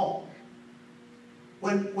could be Paul.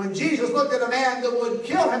 When Jesus looked at a man that would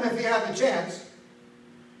kill him if he had the chance,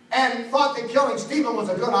 and thought that killing Stephen was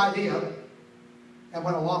a good idea, and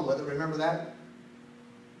went along with it, remember that?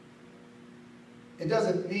 It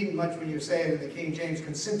doesn't mean much when you say it in the King James,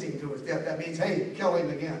 consenting to his death. That means, hey, kill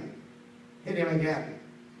him again. Hit him again.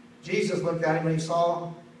 Jesus looked at him when he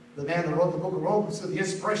saw the man that wrote the book of Romans with the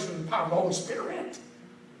inspiration and power of the Holy Spirit.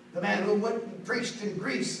 The man who went and preached in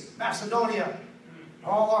Greece, Macedonia,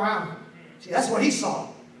 all around. See, that's what he saw.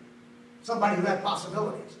 Somebody who had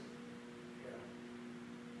possibilities.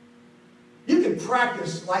 You can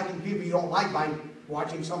practice liking people you don't like by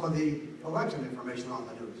watching some of the election information on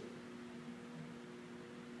the news.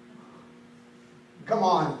 Come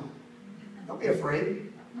on. Don't be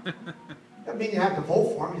afraid. Doesn't mean you have to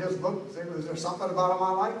vote for him. You just look and say, is there something about him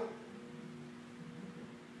I like?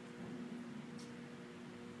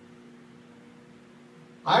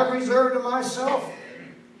 I've reserved to myself.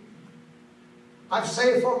 I've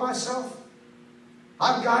saved for myself.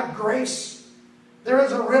 I've got grace. There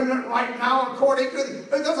is a remnant right now according to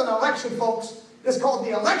there's an election, folks. It's called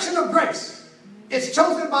the election of grace. It's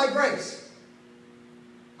chosen by grace.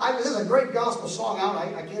 There's a great gospel song out.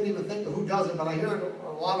 I can't even think of who does it, but I hear it a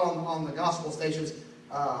lot on the gospel stations.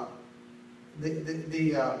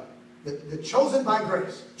 The chosen by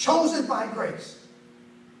grace. Chosen by grace.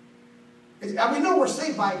 And we know we're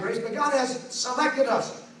saved by grace, but God has selected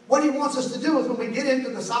us. What he wants us to do is when we get into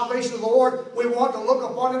the salvation of the Lord, we want to look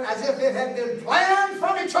upon it as if it had been planned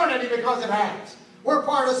from eternity, because it has. We're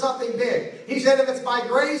part of something big. He said if it's by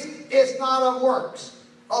grace, it's not of works.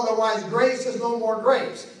 Otherwise, grace is no more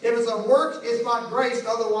grace. If it's of works, it's not grace.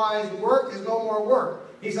 Otherwise, work is no more work.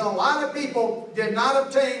 He said a lot of people did not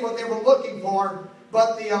obtain what they were looking for,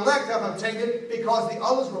 but the elect have obtained it because the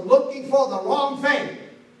others were looking for the wrong thing.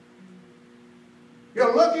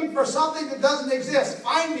 You're looking for something that doesn't exist.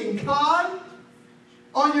 Finding God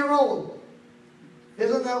on your own.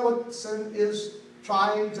 Isn't that what sin is?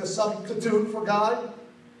 Trying to substitute for God?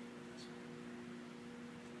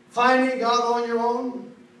 Finding God on your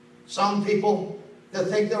own. Some people that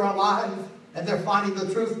think they're alive and they're finding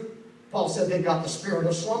the truth, Paul said they've got the spirit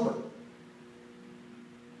of slumber.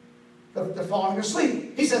 They're falling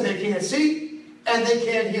asleep. He said they can't see and they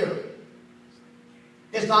can't hear.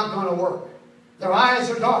 It's not going to work. Their eyes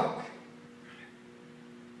are dark.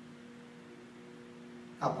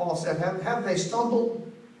 Now Paul said, have they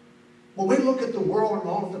stumbled? When we look at the world and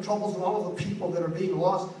all of the troubles and all of the people that are being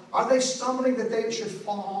lost, are they stumbling that they should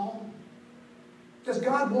fall? Does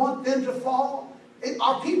God want them to fall?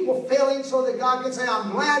 Are people failing so that God can say,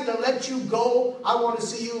 I'm glad to let you go. I want to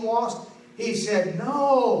see you lost? He said,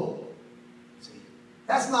 no. See,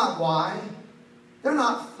 that's not why. They're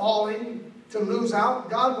not falling to lose out.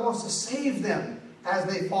 God wants to save them as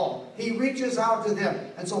they fall. He reaches out to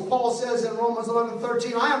them. And so Paul says in Romans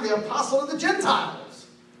 11:13, I am the apostle of the Gentiles.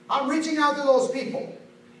 I'm reaching out to those people.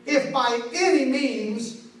 If by any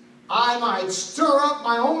means I might stir up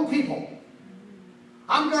my own people.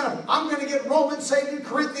 I'm going to get Romans saved and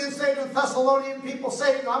Corinthians saved and Thessalonian people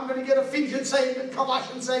saved. I'm going to get Ephesians saved and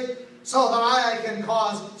Colossians saved so that I can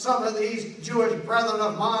cause some of these Jewish brethren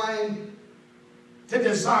of mine to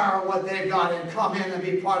desire what they've got and come in and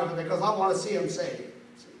be part of it because I want to see them saved.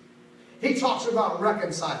 He talks about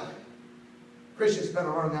reconciling. Christians better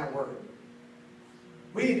learn that word.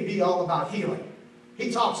 We need to be all about healing.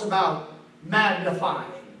 He talks about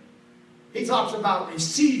magnifying. He talks about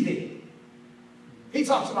receiving. He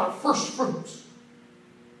talks about first fruits.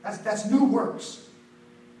 That's new works.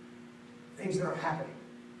 Things that are happening.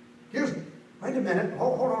 Wait a minute.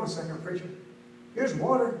 Hold on a second, preacher. Here's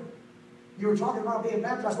water. You were talking about being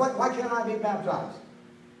baptized. Why can't I be baptized?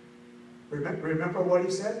 Remember what he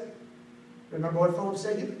said? Remember what Philip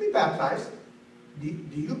said? You can be baptized. Do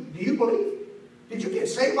you believe? Did you get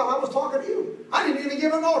saved while I was talking to you? I didn't even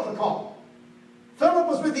give an altar call. Philip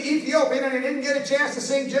was with the Ethiopian and he didn't get a chance to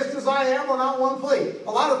sing just as I am without one plea.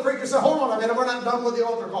 A lot of preachers say, hold on a minute, we're not done with the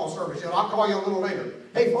altar call service yet. I'll call you a little later.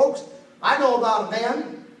 Hey folks, I know about a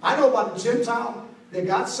man, I know about a Gentile that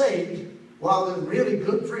got saved while the really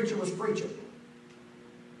good preacher was preaching.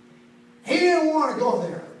 He didn't want to go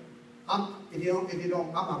there. If you don't,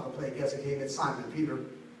 I'm not going to play guessing game. It's Simon Peter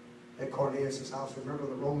at Cornelius' house. Remember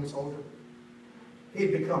the Roman soldier?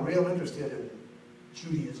 He'd become real interested in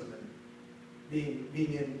Judaism and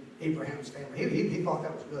being in Abraham's family. He thought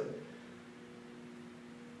that was good.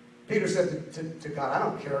 Peter said to God, I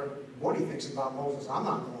don't care what he thinks about Moses. I'm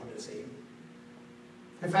not going to see him.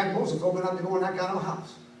 In fact, Moses told me not to go in that kind of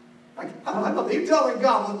house. You're telling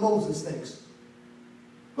God what Moses thinks.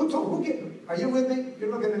 Are you with me?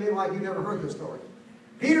 You're looking at me like you never heard this story.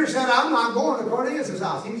 Peter said, I'm not going to Cornelius'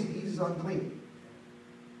 house. He's unclean.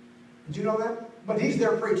 Did you know that? But he's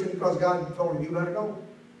there preaching because God told him, you better go.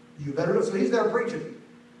 You better go. So he's there preaching.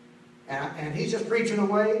 And he's just preaching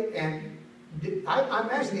away. And I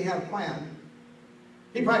imagine he had a plan.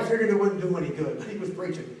 He probably figured it wouldn't do any good, but he was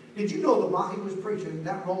preaching. Did you know that while he was preaching,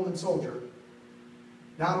 that Roman soldier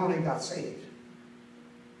not only got saved,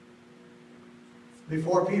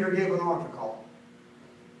 before Peter gave an altar call,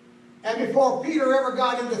 and before Peter ever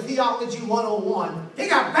got into Theology 101, he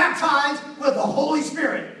got baptized with the Holy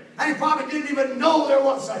Spirit. And he probably didn't even know there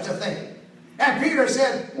was such a thing. And Peter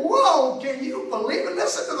said, whoa, can you believe it?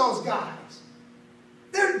 Listen to those guys.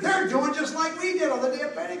 They're doing just like we did on the day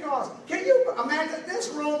of Pentecost. Can you imagine this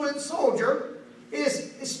Roman soldier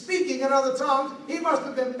is speaking in other tongues? He must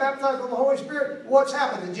have been baptized with the Holy Spirit. What's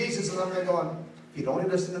happened? And Jesus is up there going, if you'd only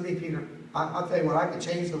listen to me, Peter, I'll tell you what, I can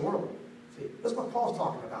change the world. See, that's what Paul's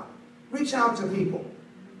talking about. Reach out to people.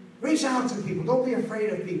 Reach out to people. Don't be afraid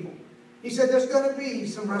of people. He said there's going to be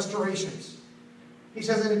some restorations. He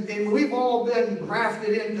says, and we've all been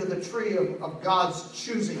grafted into the tree of God's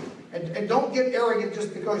choosing. And don't get arrogant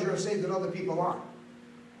just because you're saved and other people aren't.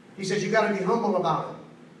 He says you've got to be humble about it.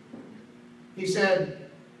 He said,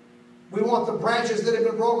 we want the branches that have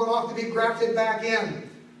been broken off to be grafted back in.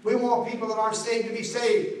 We want people that aren't saved to be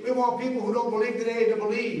saved. We want people who don't believe today to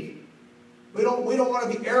believe. We don't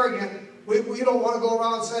want to be arrogant. We don't want to go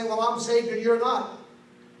around saying, well, I'm saved and you're not.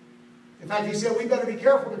 In fact, he said we better be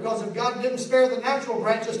careful, because if God didn't spare the natural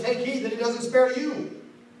branches, take heed that he doesn't spare you.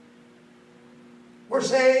 We're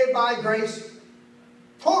saved by grace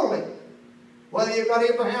totally, whether you've got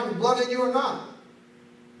Abraham's blood in you or not.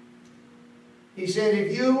 He said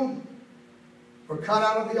if you were cut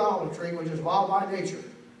out of the olive tree, which is wild by nature,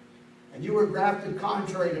 and you were grafted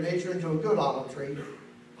contrary to nature into a good olive tree,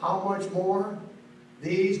 how much more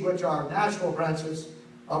these which are natural branches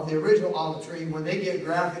of the original olive tree, when they get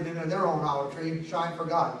grafted into their own olive tree, shine for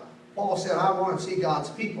God. Paul said, I want to see God's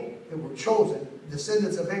people that were chosen,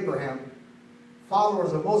 descendants of Abraham,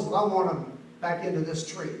 followers of Moses. I want them back into this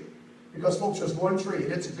tree. Because, folks, there's one tree,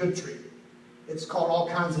 and it's a good tree. It's called all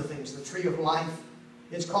kinds of things. The tree of life.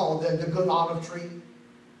 It's called the good olive tree.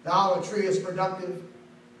 The olive tree is productive.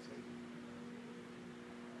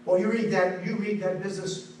 Well, you read that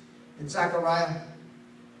business in Zechariah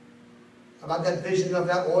about that vision of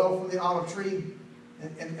that oil from the olive tree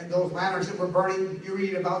and those lanterns that were burning. You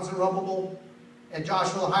read about Zerubbabel and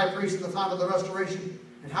Joshua the high priest at the time of the restoration,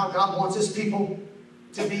 and how God wants his people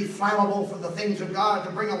to be flammable for the things of God,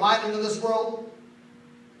 to bring a light into this world.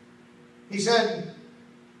 He said,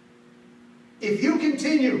 if you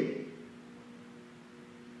continue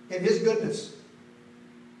in his goodness,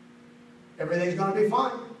 everything's going to be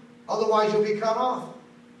fine. Otherwise, you'll be cut off.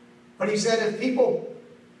 But he said, if people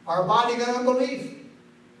are abiding in unbelief,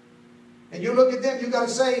 and you look at them, you've got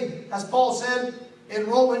to say, as Paul said in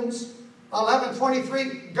Romans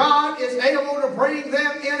 11:23, God is able to bring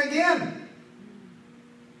them in again.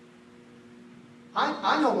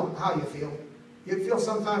 I know how you feel. You feel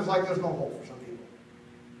sometimes like there's no hope for some people.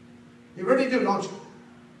 You really do, don't you?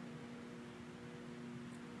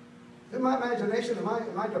 In my imagination,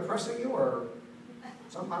 am I depressing you or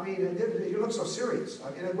something? I mean, you look so serious. I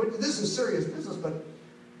mean, this is serious business, but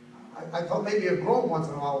I thought maybe a groan once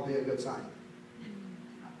in a while would be a good sign.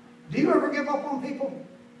 Do you ever give up on people?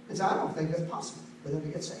 And say, I don't think it's possible for them to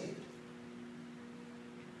get saved.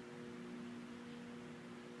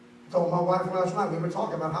 I told my wife last night, we were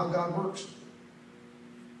talking about how God works.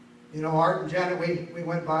 You know, Art and Janet, we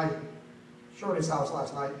went by Shirley's house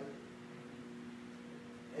last night.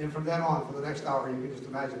 And from then on, for the next hour, you can just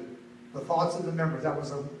imagine the thoughts of the members. That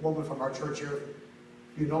was a woman from our church here.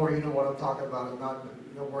 If you know her, you know what I'm talking about.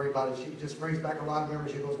 Don't worry about it. She just brings back a lot of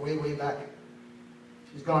memories. She goes way, way back.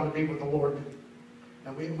 She's gone to be with the Lord.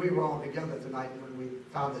 And we were all together tonight when we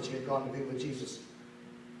found that she had gone to be with Jesus.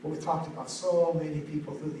 But we talked about so many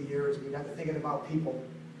people through the years. We got to thinking about people.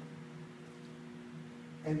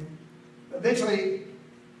 And eventually,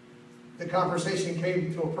 the conversation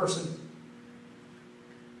came to a person.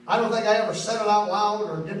 I don't think I ever said it out loud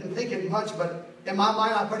or didn't think it much, but in my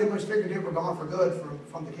mind, I pretty much figured they were gone for good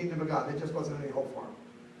from the kingdom of God. There just wasn't any hope for them.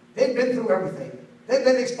 They'd been through everything. They'd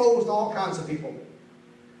been exposed to all kinds of people.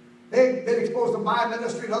 They'd been exposed to my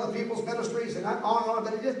ministry and other people's ministries and on and on,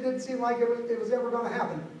 but it just didn't seem like it was ever going to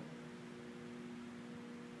happen.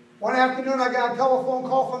 One afternoon, I got a telephone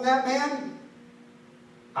call from that man.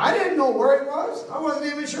 I didn't know where he was. I wasn't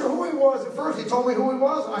even sure who he was at first. He told me who he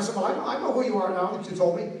was, and I said, well, I know who you are now that you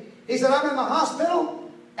told me. He said, I'm in the hospital,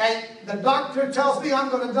 and the doctor tells me I'm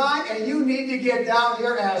going to die, and you need to get down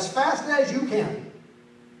here as fast as you can.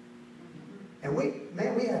 And we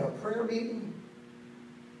had a prayer meeting.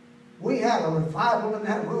 We had a revival in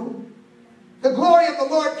that room. The glory of the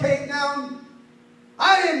Lord came down.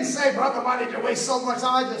 I didn't say, Brother, why did you waste so much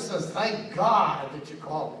time? I just said, thank God that you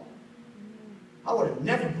called me. I would have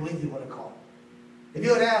never believed you would have called. If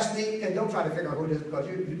you had asked me, and don't try to figure out who it is because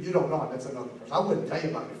you don't know it, that's another person. I wouldn't tell you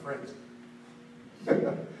about your friends.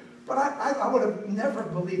 But I would have never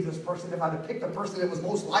believed this person if I'd have picked the person that was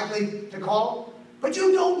most likely to call. But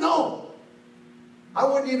you don't know. I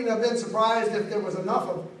wouldn't even have been surprised if there was enough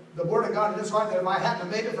of the Word of God in his heart that if I hadn't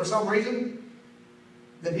made it for some reason,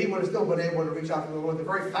 that he would have still been able to reach out to the Lord. The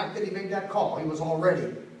very fact that he made that call, he was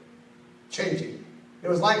already changing. It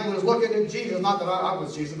was like he was looking at Jesus, not that I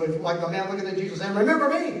was Jesus, but like the man looking at Jesus saying, remember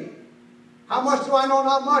me. How much do I know?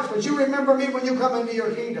 Not much, but you remember me when you come into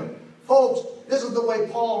your kingdom. Folks, this is the way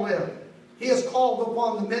Paul lived. He has called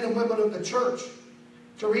upon the men and women of the church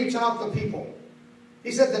to reach out to people.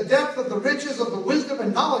 He said the depth of the riches of the wisdom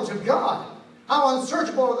and knowledge of God. How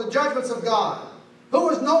unsearchable are the judgments of God. Who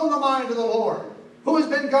has known the mind of the Lord? Who has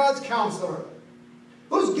been God's counselor?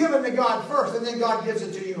 Who's given to God first and then God gives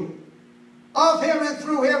it to you? Of him and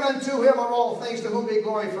through him and to him are all things, to whom be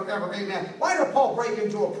glory forever. Amen. Why did Paul break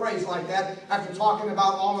into a praise like that after talking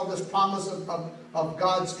about all of this promise of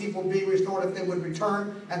God's people being restored if they would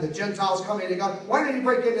return and the Gentiles coming to God? Why did he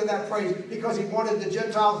break into that praise? Because he wanted the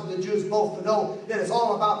Gentiles and the Jews both to know that it's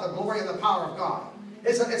all about the glory and the power of God.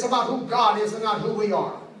 It's about who God is and not who we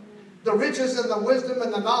are. The riches and the wisdom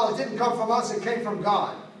and the knowledge didn't come from us, it came from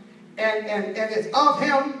God. And it's of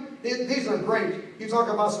him. These are great. You talk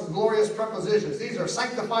about some glorious prepositions. These are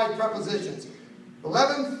sanctified prepositions.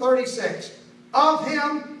 11:36. Of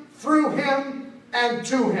him, through him, and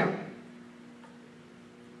to him.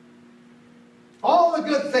 All the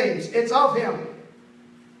good things, it's of him.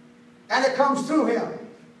 And it comes through him.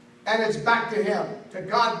 And it's back to him. To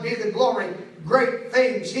God be the glory. Great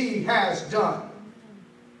things he has done.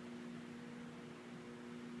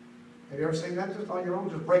 Have you ever seen that just on your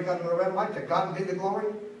own? Just break out into a red light. To God be the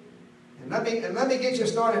glory. And let me get you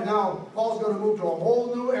started now. Paul's going to move to a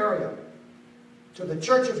whole new area. To the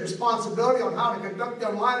church's responsibility on how to conduct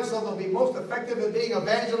their lives so they'll be most effective at being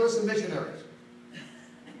evangelists and missionaries.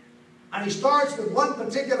 And he starts with one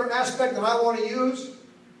particular aspect that I want to use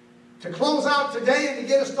to close out today and to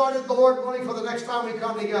get us started, the Lord willing, for the next time we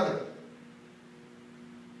come together.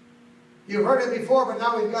 You've heard it before, but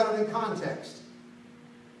now we've got it in context.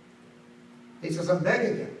 He says, I'm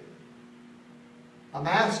begging you. I'm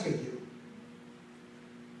asking you.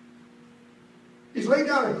 He's laid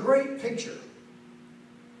down a great picture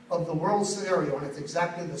of the world scenario, and it's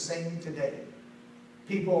exactly the same today.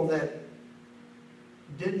 People that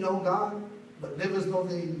did know God, but live as though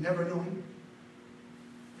they never knew him.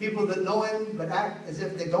 People that know him, but act as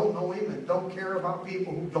if they don't know him and don't care about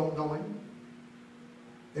people who don't know him.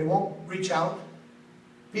 They won't reach out.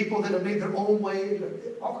 People that have made their own way,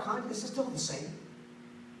 all kinds. This is still the same.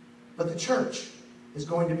 But the church is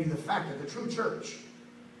going to be the factor, the true church.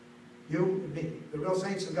 You and me, the real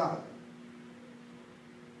saints of God.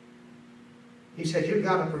 He said, you've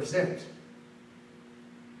got to present,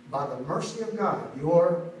 by the mercy of God,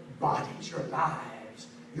 your bodies, your lives,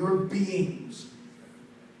 your beings.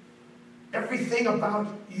 Everything about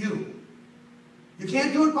you. You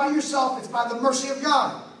can't do it by yourself. It's by the mercy of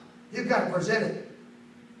God. You've got to present it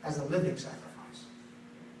as a living sacrifice.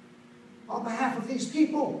 On behalf of these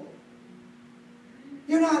people.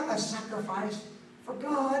 You're not a sacrifice for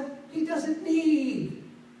God. He doesn't need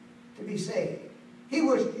to be saved. He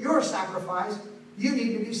was your sacrifice. You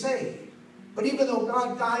need to be saved. But even though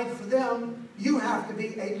God died for them, you have to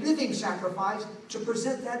be a living sacrifice to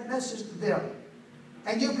present that message to them.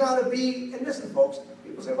 And you've got to be, and listen folks,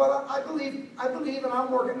 people say, well, I believe and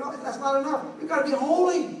I'm working. No, that's not enough. You've got to be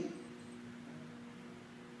holy.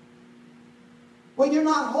 When you're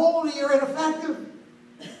not holy, you're ineffective.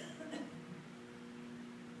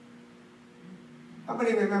 How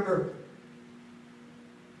many remember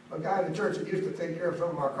a guy in the church that used to take care of some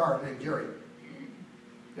of our cars named Jerry?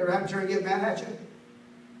 You ever had Jerry get mad at you?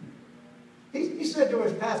 He said to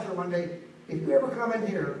his pastor one day, if you ever come in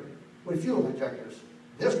here with fuel injectors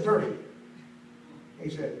this dirty, he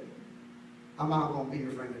said, I'm not going to be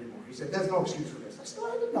your friend anymore. He said, there's no excuse for this. I said,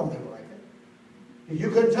 well, I didn't know they were like that.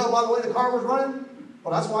 You couldn't tell by the way the car was running?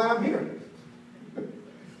 Well, that's why I'm here.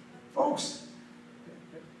 Folks,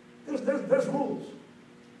 there's rules.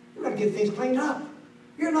 You've got to get things cleaned up.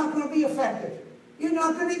 You're not going to be effective. You're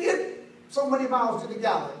not going to get so many miles to the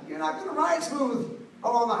gallon. You're not going to ride smooth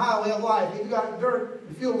along the highway of life. You've got dirt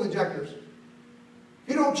and fuel injectors.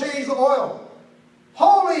 You don't change the oil.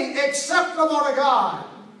 Holy, acceptable to God.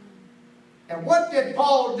 And what did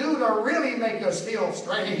Paul do to really make us feel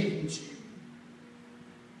strange?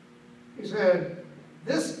 He said,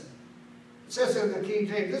 this, it says in the King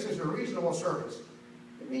James, this is a reasonable service.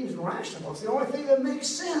 It means rational. It's the only thing that makes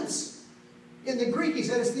sense. In the Greek, he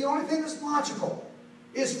said, it's the only thing that's logical.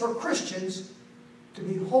 Is for Christians to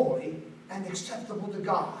be holy and acceptable to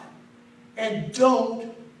God. And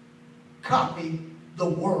don't copy the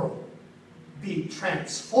world. Be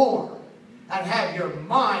transformed and have your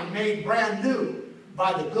mind made brand new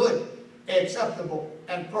by the good, acceptable,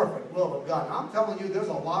 and perfect will of God. Now, I'm telling you, there's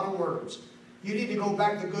a lot of words. You need to go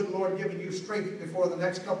back to good Lord giving you strength before the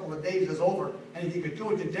next couple of days is over. And if you could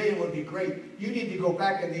do it today, it would be great. You need to go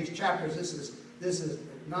back in these chapters. This is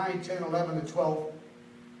 9, 10, 11, and 12.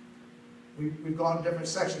 We've gone to different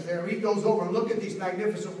sections there. Read those over and look at these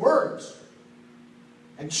magnificent words.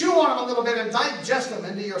 And chew on them a little bit and digest them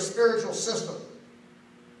into your spiritual system.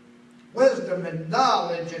 Wisdom and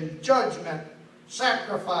knowledge and judgment,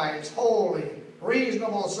 sacrifice, holy,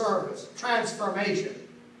 reasonable service, transformation.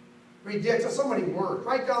 Read so many words.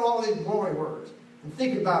 Write down all these glory words and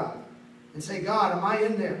think about them. And say, God, am I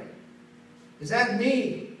in there? Is that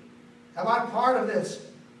me? Am I part of this?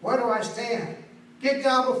 Where do I stand? Get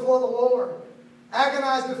down before the Lord.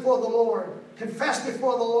 Agonize before the Lord. Confess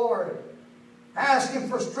before the Lord. Ask Him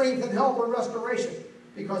for strength and help and restoration.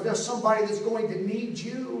 Because there's somebody that's going to need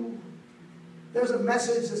you. There's a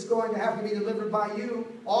message that's going to have to be delivered by you.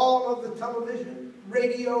 All of the television,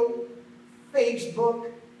 radio, Facebook,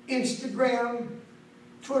 Instagram,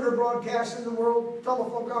 Twitter broadcasts in the world,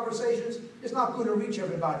 telephone conversations, it's not going to reach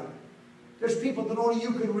everybody. There's people that only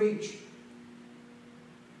you can reach.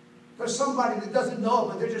 There's somebody that doesn't know,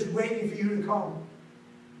 but they're just waiting for you to come.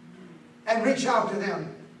 And reach out to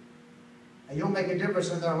them. And you'll make a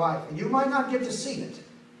difference in their life. And you might not get to see it.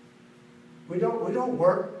 We don't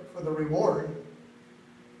work for the reward.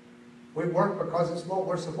 We work because it's what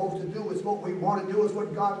we're supposed to do. It's what we want to do. It's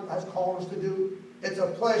what God has called us to do. It's a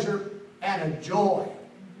pleasure and a joy.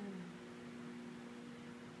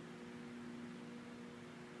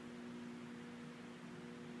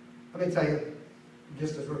 Let me tell you,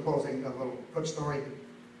 just as we're closing, a little quick story.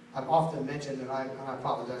 I've often mentioned, and I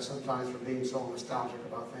apologize sometimes for being so nostalgic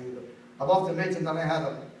about things, but I've often mentioned that I had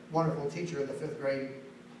a wonderful teacher in the 5th grade,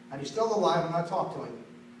 and he's still alive, and I talk to him.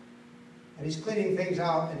 And he's cleaning things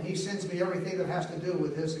out, and he sends me everything that has to do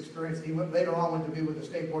with his experience. He later on went to be with the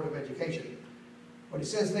State Board of Education. When he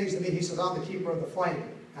sends things to me, he says, I'm the keeper of the flame.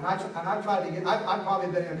 And I've probably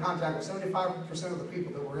been in contact with 75% of the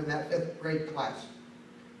people that were in that 5th grade class.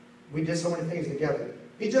 We did so many things together.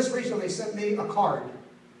 He just recently sent me a card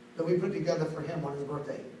that we put together for him on his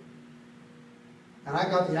birthday. And I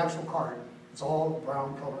got the actual card. It's all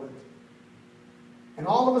brown colored. And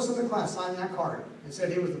all of us in the class signed that card and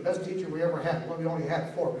said he was the best teacher we ever had. Well, we only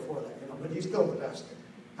had 4 before that, but he's still the best.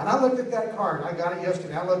 And I looked at that card. I got it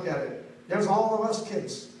yesterday. I looked at it. There's all of us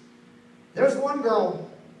kids. There's one girl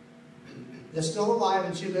that's still alive,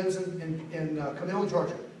 and she lives in Camille,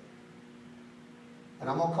 Georgia. And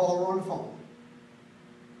I'm going to call her on the phone.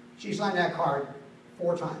 She signed that card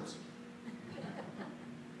 4 times.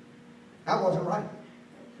 That wasn't right.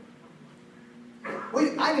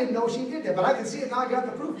 I didn't know she did that, but I can see it now. I got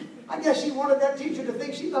the proof. I guess she wanted that teacher to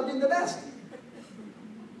think she loved him the best.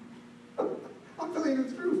 I'm telling you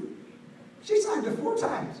the truth. She signed it 4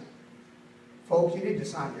 times. Folks, you need to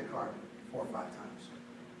sign your card 4 or 5 times.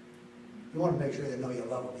 You want to make sure they know you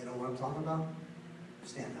love them. You know what I'm talking about?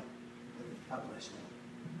 Stand up. God bless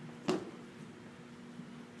you.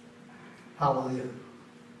 Hallelujah.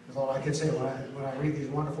 That's all I can say when I read these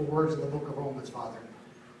wonderful words in the book of Romans, Father.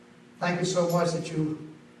 Thank you so much that you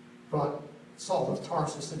brought Saul of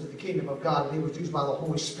Tarsus into the kingdom of God, and he was used by the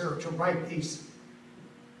Holy Spirit to write these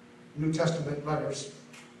New Testament letters.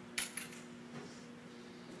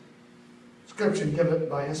 Scripture given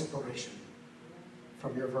by inspiration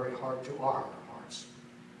from your very heart to our hearts.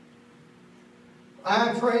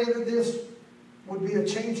 I pray that this would be a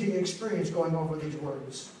changing experience going over these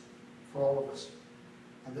words for all of us.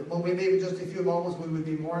 And that when we leave in just a few moments, we would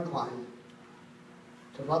be more inclined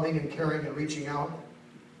to loving and caring and reaching out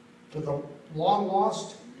to the long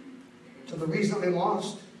lost, to the recently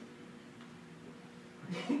lost,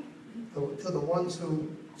 to the ones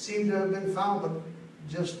who seem to have been found but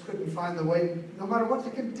just couldn't find the way, no matter what the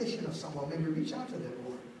condition of someone. Maybe reach out to them,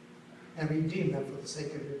 Lord, and redeem them for the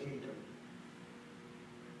sake of your kingdom.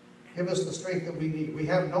 Give us the strength that we need. We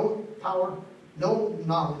have no power, no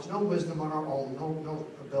knowledge, no wisdom on our own, no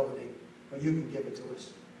ability, but you can give it to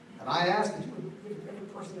us. And I ask that you would give every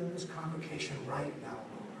person in this congregation right now,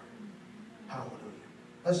 Lord. Hallelujah.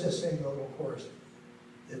 Let's just sing a little chorus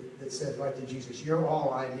that says right to Jesus, you're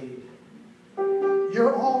all I need.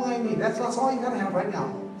 You're all I need. That's all you got to have right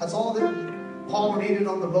now. That's all that Paul needed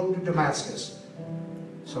on the road to Damascus.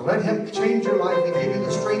 So let him change your life and give you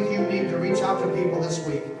the strength you need to reach out to people this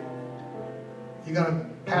week. You're going to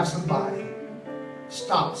pass them by.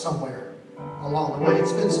 Stop somewhere along the way.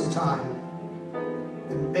 Spend some time.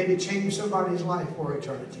 and maybe change somebody's life for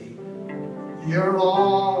eternity. You're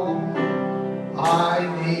all I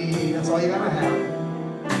need. That's all you gotta have.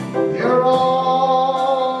 You're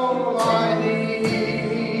all I need.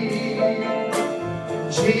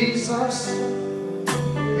 Jesus,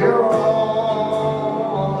 you're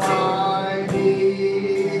all I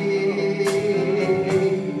need.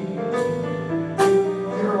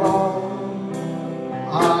 You're all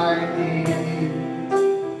I need.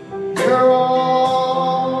 You're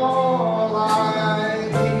all I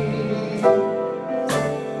need.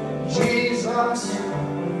 Jesus,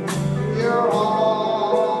 you're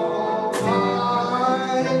all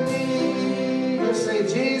I need. Just say,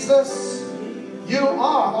 Jesus, you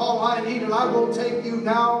are all I need, and I will take you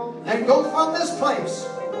now and go from this place.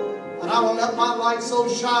 And I will let my light so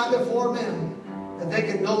shine before men that they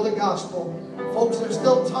can know the gospel. Folks, there's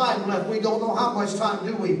still time left. We don't know how much time,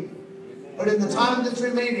 do we? But in the time that's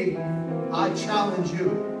remaining, I challenge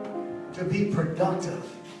you to be productive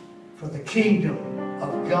for the kingdom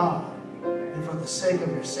of God and for the sake of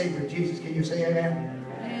your Savior Jesus. Can you say amen?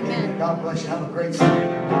 Amen. God bless you. Have a great Sunday.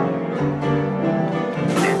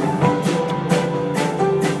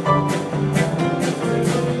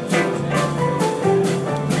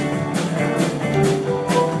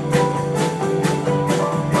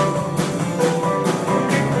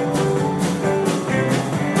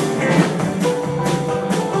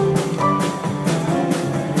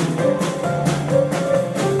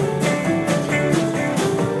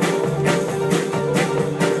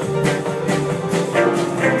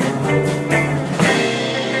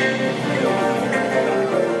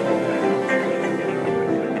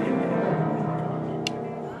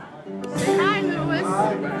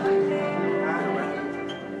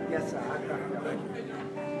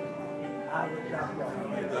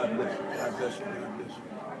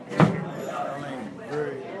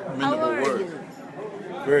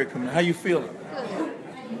 Very commendable. How you feeling?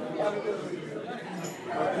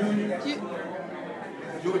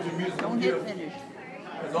 Don't hit finish.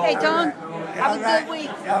 Hey, Tom, have a good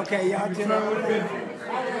week. Okay, y'all too.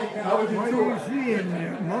 What do you see in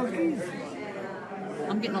there? Monkeys?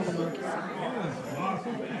 I'm getting all the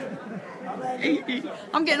monkeys.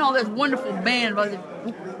 I'm getting all this wonderful band. When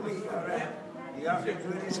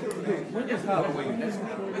is Halloween?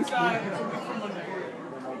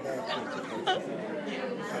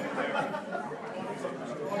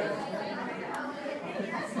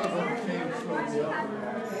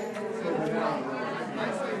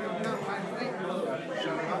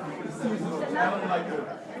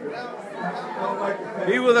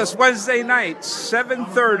 Be with us Wednesday night,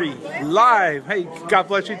 7:30, live. Hey, God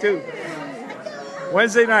bless you too.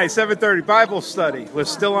 Wednesday night, 7:30, Bible study. We're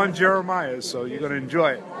still on Jeremiah, so you're going to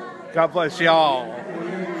enjoy it. God bless y'all.